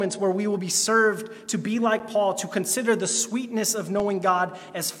those moments where we will be served to be like Paul, to consider the sweetness of knowing God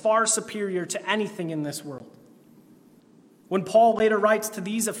as far superior to anything in this world. When Paul later writes to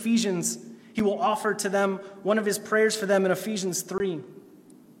these Ephesians, he will offer to them one of his prayers for them in Ephesians 3,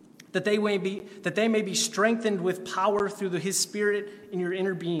 that they may be strengthened with power through his Spirit in your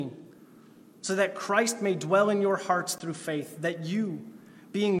inner being, so that Christ may dwell in your hearts through faith, that you,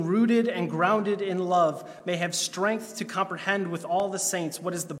 being rooted and grounded in love, may have strength to comprehend with all the saints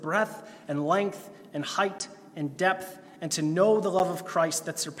what is the breadth and length and height and depth, and to know the love of Christ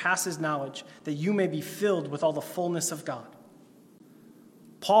that surpasses knowledge, that you may be filled with all the fullness of God.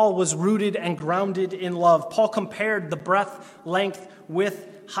 Paul was rooted and grounded in love. Paul compared the breadth, length, width,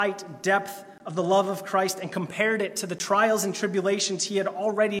 height, depth of the love of Christ and compared it to the trials and tribulations he had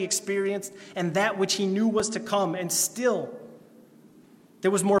already experienced and that which he knew was to come, and still there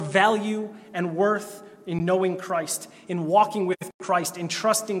was more value and worth in knowing Christ, in walking with Christ, in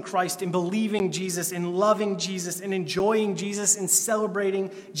trusting Christ, in believing Jesus, in loving Jesus, in enjoying Jesus, in celebrating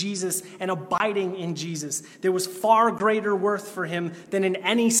Jesus, and abiding in Jesus. There was far greater worth for him than in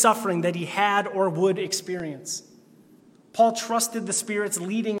any suffering that he had or would experience. Paul trusted the Spirit's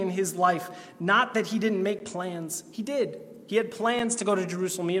leading in his life, not that he didn't make plans. He did. He had plans to go to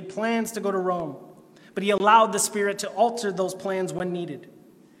Jerusalem. He had plans to go to Rome. But he allowed the Spirit to alter those plans when needed.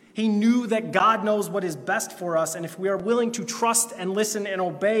 He knew that God knows what is best for us, and if we are willing to trust and listen and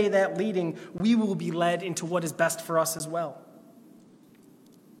obey that leading, we will be led into what is best for us as well.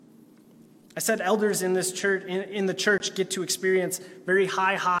 I said elders in this church, in the church, get to experience very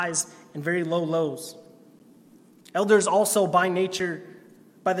high highs and very low lows. Elders also, by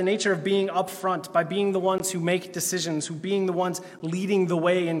the nature of being upfront, by being the ones who make decisions, who being the ones leading the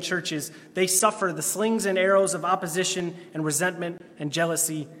way in churches, they suffer the slings and arrows of opposition and resentment and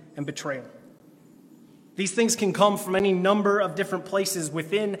jealousy and betrayal. These things can come from any number of different places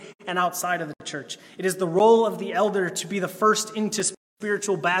within and outside of the church. It is the role of the elder to be the first into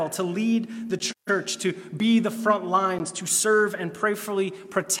spiritual battle, to lead the church, to be the front lines, to serve and prayerfully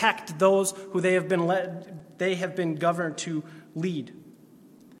protect those who they have been governed to lead.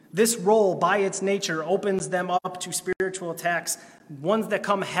 This role, by its nature, opens them up to spiritual attacks, ones that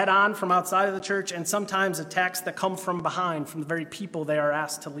come head-on from outside of the church, and sometimes attacks that come from behind, from the very people they are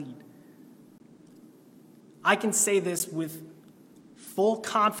asked to lead. I can say this with full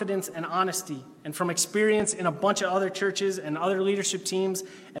confidence and honesty, and from experience in a bunch of other churches and other leadership teams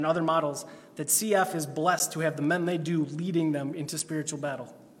and other models, that CF is blessed to have the men they do leading them into spiritual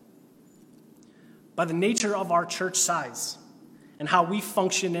battle. By the nature of our church size and how we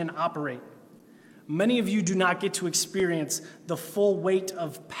function and operate, many of you do not get to experience the full weight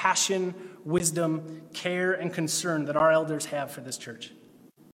of passion, wisdom, care, and concern that our elders have for this church.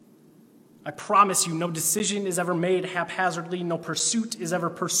 I promise you, no decision is ever made haphazardly, no pursuit is ever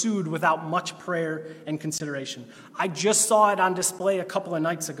pursued without much prayer and consideration. I just saw it on display a couple of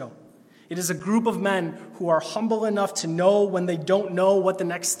nights ago. It is a group of men who are humble enough to know when they don't know what the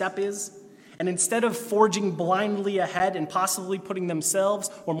next step is, and instead of forging blindly ahead and possibly putting themselves,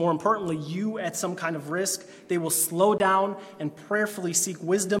 or more importantly, you at some kind of risk, they will slow down and prayerfully seek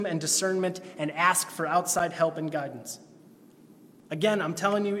wisdom and discernment and ask for outside help and guidance. Again, I'm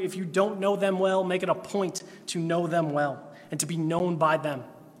telling you, if you don't know them well, make it a point to know them well and to be known by them.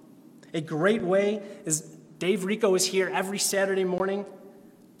 A great way is Dave Rico is here every Saturday morning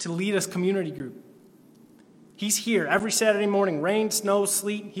to lead us community group. He's here every Saturday morning, rain, snow,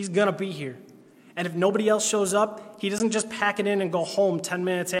 sleet, he's going to be here. And if nobody else shows up, he doesn't just pack it in and go home 10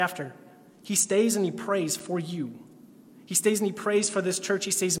 minutes after. He stays and he prays for you. He stays and he prays for this church.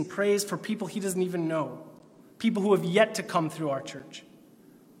 He stays and prays for people he doesn't even know, people who have yet to come through our church.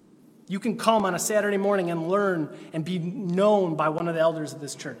 You can come on a Saturday morning and learn and be known by one of the elders of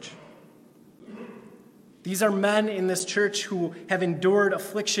this church. These are men in this church who have endured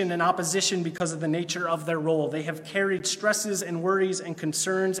affliction and opposition because of the nature of their role. They have carried stresses and worries and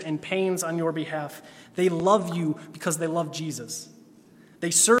concerns and pains on your behalf. They love you because they love Jesus.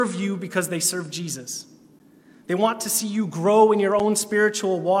 They serve you because they serve Jesus. They want to see you grow in your own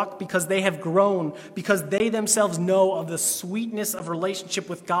spiritual walk because they have grown, because they themselves know of the sweetness of relationship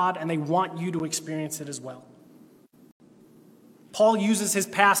with God, and they want you to experience it as well. Paul uses his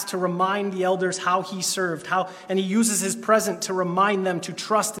past to remind the elders how he served, and he uses his present to remind them to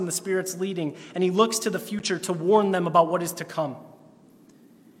trust in the Spirit's leading, and he looks to the future to warn them about what is to come.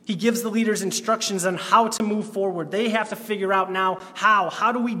 He gives the leaders instructions on how to move forward. They have to figure out now how.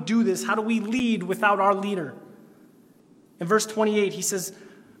 How do we do this? How do we lead without our leader? In verse 28, he says,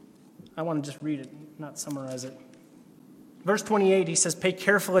 I want to just read it, not summarize it. Verse 28, he says, pay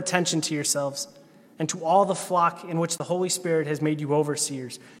careful attention to yourselves and to all the flock in which the Holy Spirit has made you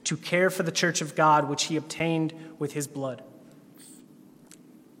overseers, to care for the church of God, which he obtained with his blood.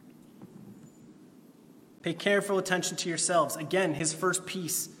 Pay careful attention to yourselves. Again, his first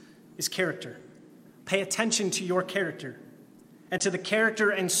piece is character. Pay attention to your character and to the character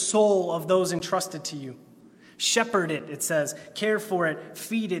and soul of those entrusted to you. Shepherd it, it says. Care for it.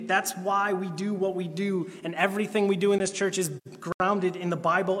 Feed it. That's why we do what we do. And everything we do in this church is grounded in the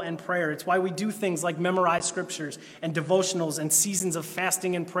Bible and prayer. It's why we do things like memorize scriptures and devotionals and seasons of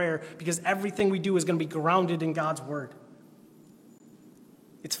fasting and prayer, because everything we do is going to be grounded in God's word.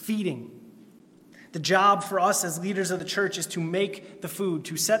 It's feeding. The job for us as leaders of the church is to make the food,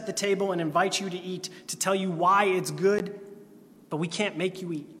 to set the table and invite you to eat, to tell you why it's good, but we can't make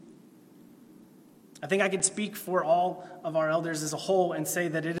you eat. I think I can speak for all of our elders as a whole and say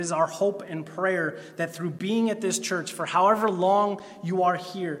that it is our hope and prayer that through being at this church for however long you are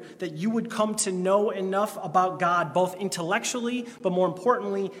here, that you would come to know enough about God, both intellectually, but more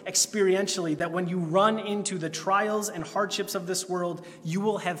importantly, experientially, that when you run into the trials and hardships of this world, you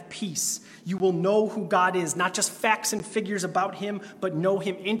will have peace. You will know who God is, not just facts and figures about him, but know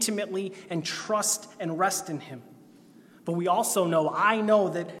him intimately and trust and rest in him. But we also know, I know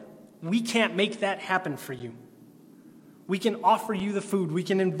that we can't make that happen for you. We can offer you the food. We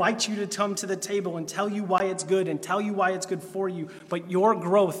can invite you to come to the table and tell you why it's good and tell you why it's good for you. But your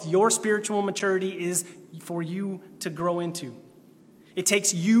growth, your spiritual maturity is for you to grow into. It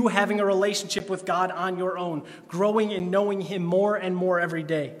takes you having a relationship with God on your own, growing and knowing him more and more every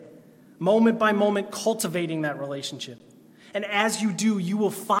day, moment by moment cultivating that relationship. And as you do, you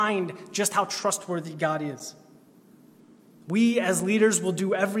will find just how trustworthy God is. We as leaders will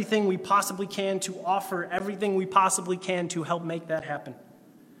do everything we possibly can to offer everything we possibly can to help make that happen.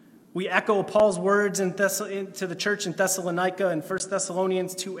 We echo Paul's words to the church in Thessalonica in 1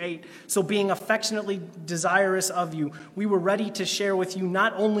 Thessalonians 2:8. So being affectionately desirous of you, we were ready to share with you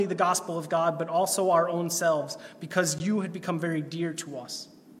not only the gospel of God, but also our own selves, because you had become very dear to us.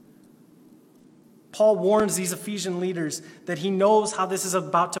 Paul warns these Ephesian leaders that he knows how this is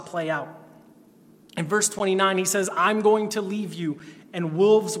about to play out. In verse 29, he says, I'm going to leave you, and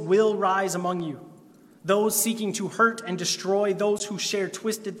wolves will rise among you, those seeking to hurt and destroy, those who share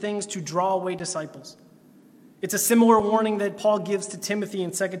twisted things to draw away disciples. It's a similar warning that Paul gives to Timothy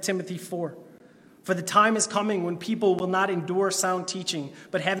in 2 Timothy 4. For the time is coming when people will not endure sound teaching,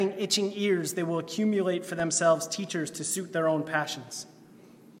 but having itching ears, they will accumulate for themselves teachers to suit their own passions.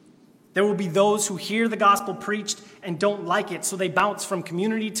 There will be those who hear the gospel preached and don't like it, so they bounce from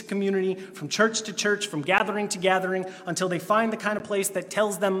community to community, from church to church, from gathering to gathering, until they find the kind of place that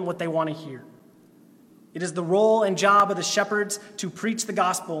tells them what they want to hear. It is the role and job of the shepherds to preach the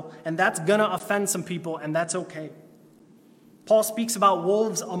gospel, and that's going to offend some people, and that's okay. Paul speaks about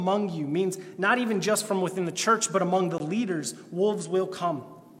wolves among you, means not even just from within the church, but among the leaders, wolves will come.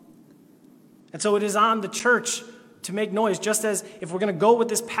 And so it is on the church to make noise, just as if we're going to go with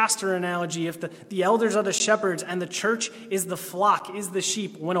this pastor analogy, if the elders are the shepherds and the church is the flock, is the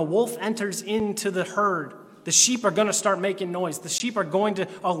sheep, when a wolf enters into the herd, the sheep are going to start making noise. The sheep are going to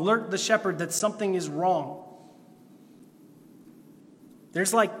alert the shepherd that something is wrong.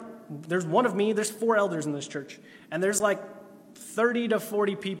 There's one of me, there's 4 elders in this church, and there's 30 to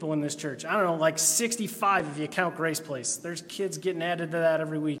 40 people in this church. I don't know, 65 if you count Grace Place. There's kids getting added to that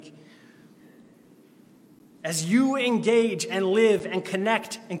every week. As you engage and live and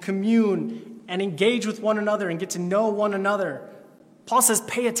connect and commune and engage with one another and get to know one another, Paul says,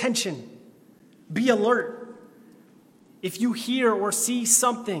 pay attention. Be alert. If you hear or see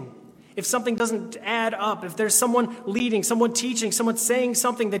something, if something doesn't add up, if there's someone leading, someone teaching, someone saying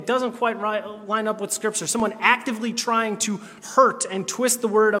something that doesn't quite line up with Scripture, someone actively trying to hurt and twist the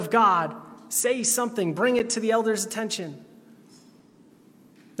word of God, say something, bring it to the elders' attention.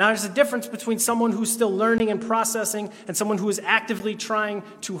 Now, there's a difference between someone who's still learning and processing and someone who is actively trying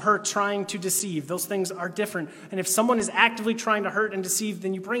to hurt, trying to deceive. Those things are different. And if someone is actively trying to hurt and deceive,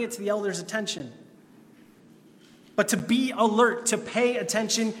 then you bring it to the elders' attention. But to be alert, to pay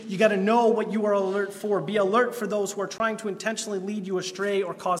attention, you got to know what you are alert for. Be alert for those who are trying to intentionally lead you astray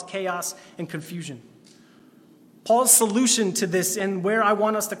or cause chaos and confusion. Paul's solution to this, and where I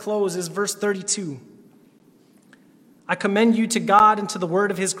want us to close, is verse 32. I commend you to God and to the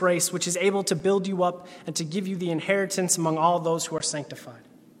word of his grace, which is able to build you up and to give you the inheritance among all those who are sanctified.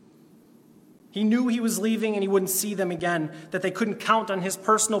 He knew he was leaving and he wouldn't see them again, that they couldn't count on his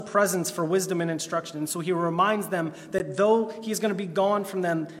personal presence for wisdom and instruction. And so he reminds them that though he's going to be gone from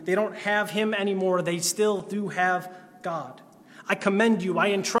them, they don't have him anymore. They still do have God. I commend you. I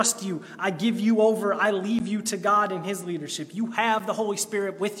entrust you. I give you over. I leave you to God and his leadership. You have the Holy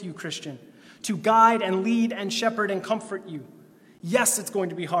Spirit with you, Christian, to guide and lead and shepherd and comfort you. Yes, it's going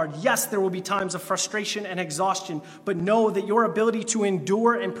to be hard. Yes, there will be times of frustration and exhaustion, but know that your ability to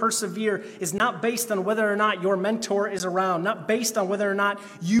endure and persevere is not based on whether or not your mentor is around, not based on whether or not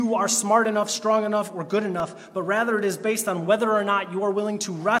you are smart enough, strong enough, or good enough, but rather it is based on whether or not you are willing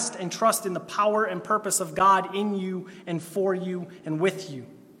to rest and trust in the power and purpose of God in you and for you and with you.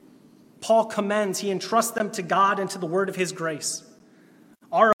 Paul commends, he entrusts them to God and to the word of his grace.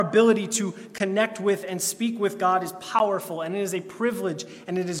 Our ability to connect with and speak with God is powerful, and it is a privilege,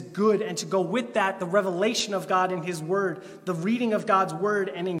 and it is good. And to go with that, the revelation of God in his word, the reading of God's word,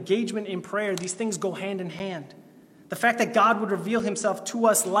 and engagement in prayer, these things go hand in hand. The fact that God would reveal himself to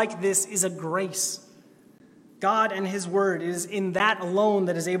us like this is a grace. God and his word, it is in that alone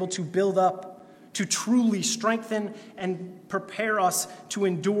that is able to build up, to truly strengthen and prepare us to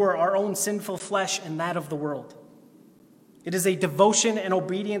endure our own sinful flesh and that of the world. It is a devotion and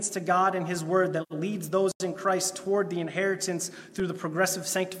obedience to God and his word that leads those in Christ toward the inheritance through the progressive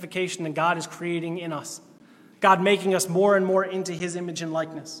sanctification that God is creating in us. God making us more and more into his image and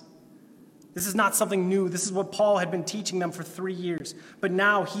likeness. This is not something new. This is what Paul had been teaching them for 3 years. But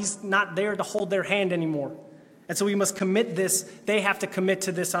now he's not there to hold their hand anymore. And so we must commit this. They have to commit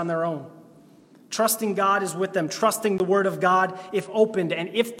to this on their own. Trusting God is with them. Trusting the word of God, if opened and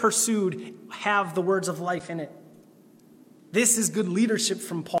if pursued, have the words of life in it. This is good leadership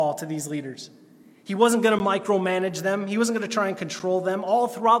from Paul to these leaders. He wasn't going to micromanage them. He wasn't going to try and control them. All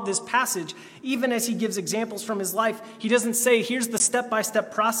throughout this passage, even as he gives examples from his life, he doesn't say, here's the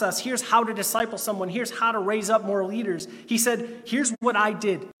step-by-step process. Here's how to disciple someone. Here's how to raise up more leaders. He said, here's what I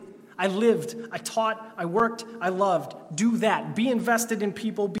did. I lived, I taught, I worked, I loved. Do that. Be invested in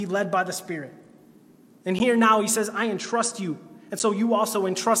people. Be led by the Spirit. And here now he says, I entrust you. And so you also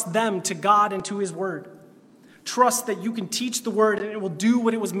entrust them to God and to his word. Trust that you can teach the word and it will do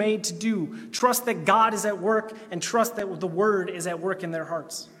what it was made to do. Trust that God is at work, and trust that the word is at work in their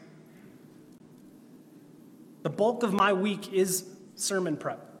hearts. The bulk of my week is sermon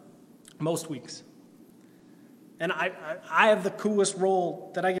prep, most weeks. And I have the coolest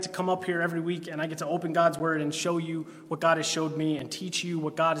role that I get to come up here every week and I get to open God's word and show you what God has showed me and teach you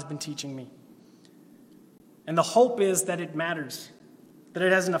what God has been teaching me. And the hope is that it matters, that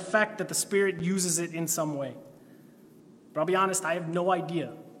it has an effect, that the Spirit uses it in some way. But I'll be honest, I have no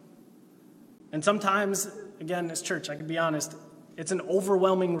idea. And sometimes, again, as church, I can be honest, it's an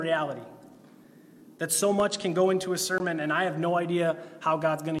overwhelming reality that so much can go into a sermon and I have no idea how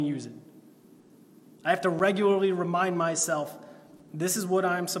God's going to use it. I have to regularly remind myself, this is what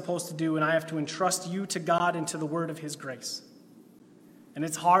I'm supposed to do, and I have to entrust you to God and to the word of his grace. And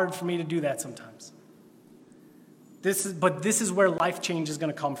it's hard for me to do that sometimes. But this is where life change is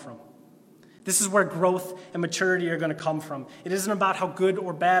going to come from. This is where growth and maturity are going to come from. It isn't about how good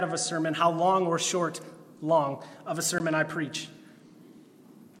or bad of a sermon, how long or long of a sermon I preach.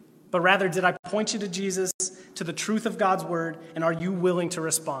 But rather, did I point you to Jesus, to the truth of God's word, and are you willing to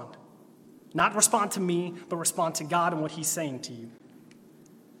respond? Not respond to me, but respond to God and what he's saying to you.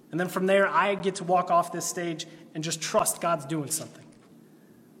 And then from there, I get to walk off this stage and just trust God's doing something.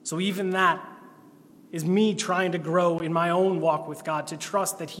 So even that is me trying to grow in my own walk with God, to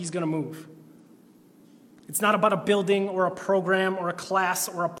trust that he's going to move. It's not about a building or a program or a class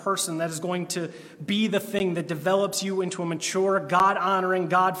or a person that is going to be the thing that develops you into a mature, God-honoring,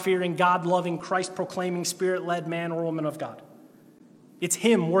 God-fearing, God-loving, Christ-proclaiming, Spirit-led man or woman of God. It's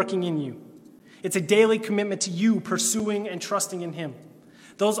him working in you. It's a daily commitment to you pursuing and trusting in him.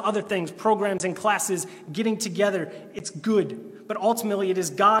 Those other things, programs and classes, getting together, it's good. But ultimately, it is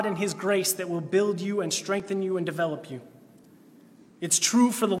God and his grace that will build you and strengthen you and develop you. It's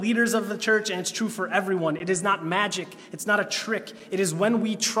true for the leaders of the church, and it's true for everyone. It is not magic. It's not a trick. It is when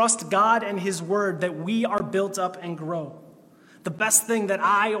we trust God and his word that we are built up and grow. The best thing that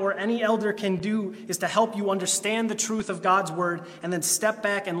I or any elder can do is to help you understand the truth of God's word and then step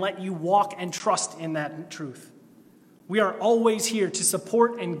back and let you walk and trust in that truth. We are always here to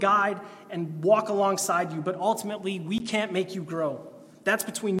support and guide and walk alongside you, but ultimately we can't make you grow. That's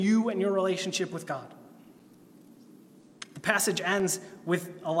between you and your relationship with God. The passage ends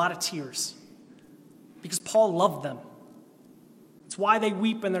with a lot of tears because Paul loved them. It's why they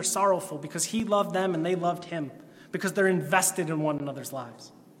weep and they're sorrowful, because he loved them and they loved him, because they're invested in one another's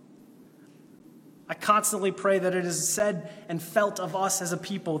lives. I constantly pray that it is said and felt of us as a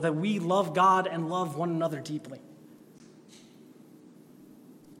people that we love God and love one another deeply.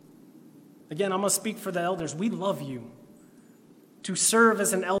 Again, I'm going to speak for the elders. We love you. To serve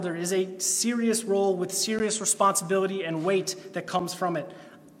as an elder is a serious role with serious responsibility and weight that comes from it.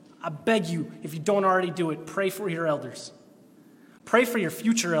 I beg you, if you don't already do it, pray for your elders. Pray for your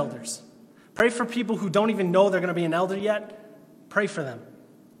future elders. Pray for people who don't even know they're going to be an elder yet. Pray for them.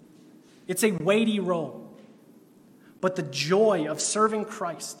 It's a weighty role. But the joy of serving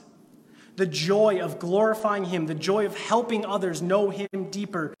Christ, the joy of glorifying him, the joy of helping others know him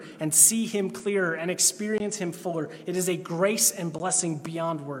deeper and see him clearer and experience him fuller, it is a grace and blessing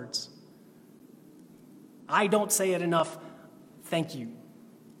beyond words. I don't say it enough. Thank you.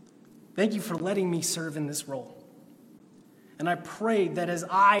 Thank you for letting me serve in this role. And I pray that as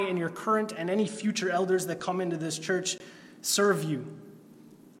I and your current and any future elders that come into this church serve you,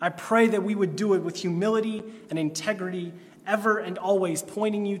 I pray that we would do it with humility and integrity, ever and always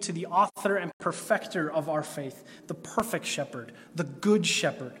pointing you to the author and perfecter of our faith, the perfect shepherd, the good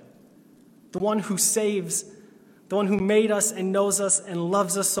shepherd, the one who saves, the one who made us and knows us and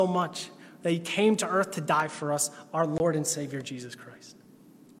loves us so much that he came to earth to die for us, our Lord and Savior, Jesus Christ.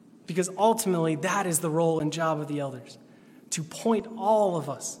 Because ultimately, that is the role and job of the elders, to point all of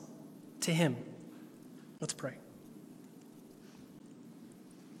us to him. Let's pray.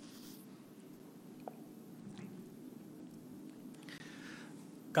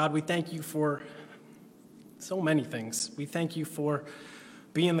 God, we thank you for so many things. We thank you for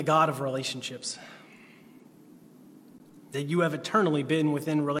being the God of relationships, that you have eternally been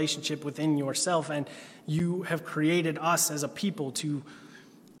within relationship within yourself, and you have created us as a people to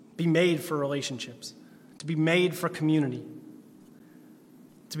be made for relationships, to be made for community,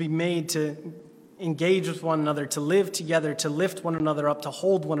 to be made to engage with one another, to live together, to lift one another up, to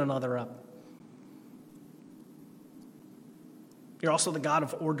hold one another up. You're also the God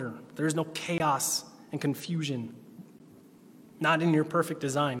of order. There is no chaos and confusion, not in your perfect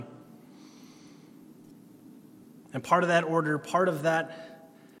design. And part of that order, part of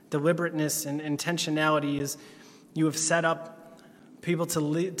that deliberateness and intentionality is you have set up people to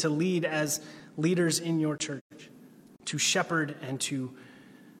lead as leaders in your church, to shepherd and to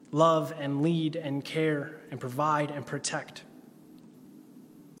love and lead and care and provide and protect.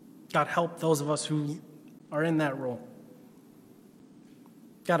 God, help those of us who are in that role.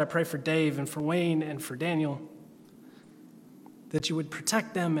 God, I pray for Dave and for Wayne and for Daniel, that you would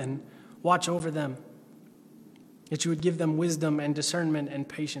protect them and watch over them, that you would give them wisdom and discernment and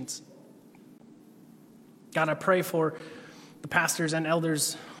patience. God, I pray for the pastors and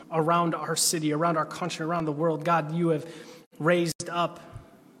elders around our city, around our country, around the world. God, you have raised up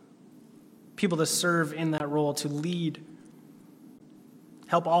people to serve in that role, to lead.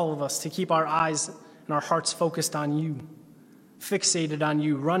 Help all of us to keep our eyes and our hearts focused on you, fixated on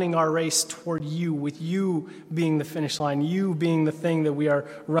you, running our race toward you, with you being the finish line, you being the thing that we are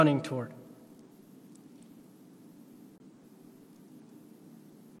running toward.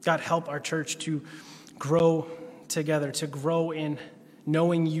 God, help our church to grow together, to grow in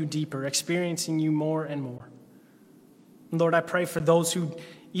knowing you deeper, experiencing you more and more. And Lord, I pray for those who,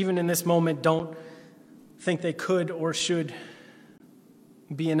 even in this moment, don't think they could or should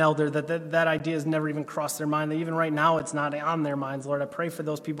be an elder, that idea has never even crossed their mind, that even right now it's not on their minds. Lord, I pray for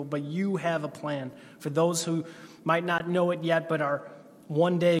those people, but you have a plan for those who might not know it yet, but are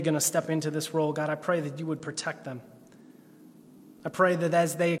one day going to step into this role. God, I pray that you would protect them. I pray that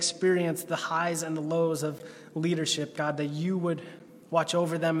as they experience the highs and the lows of leadership, God, that you would watch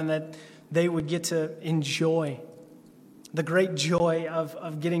over them and that they would get to enjoy the great joy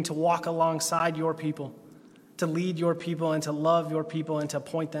of getting to walk alongside your people, to lead your people and to love your people and to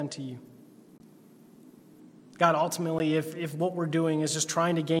point them to you. God, ultimately, if what we're doing is just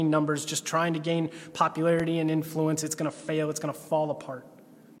trying to gain numbers, just trying to gain popularity and influence, it's going to fail, it's going to fall apart.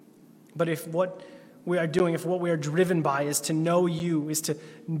 But if what we are doing, if what we are driven by is to know you, is to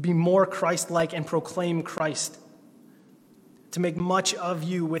be more Christ-like and proclaim Christ, to make much of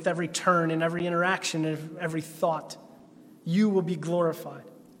you with every turn and every interaction and every thought, you will be glorified,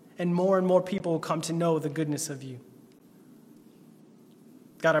 and more people will come to know the goodness of you.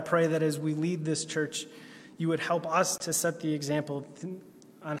 God, I pray that as we lead this church, you would help us to set the example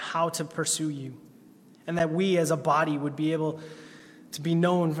on how to pursue you, and that we as a body would be able to be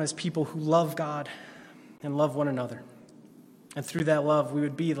known as people who love God and love one another. And through that love, we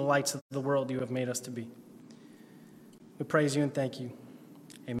would be the lights of the world you have made us to be. We praise you and thank you.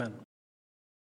 Amen.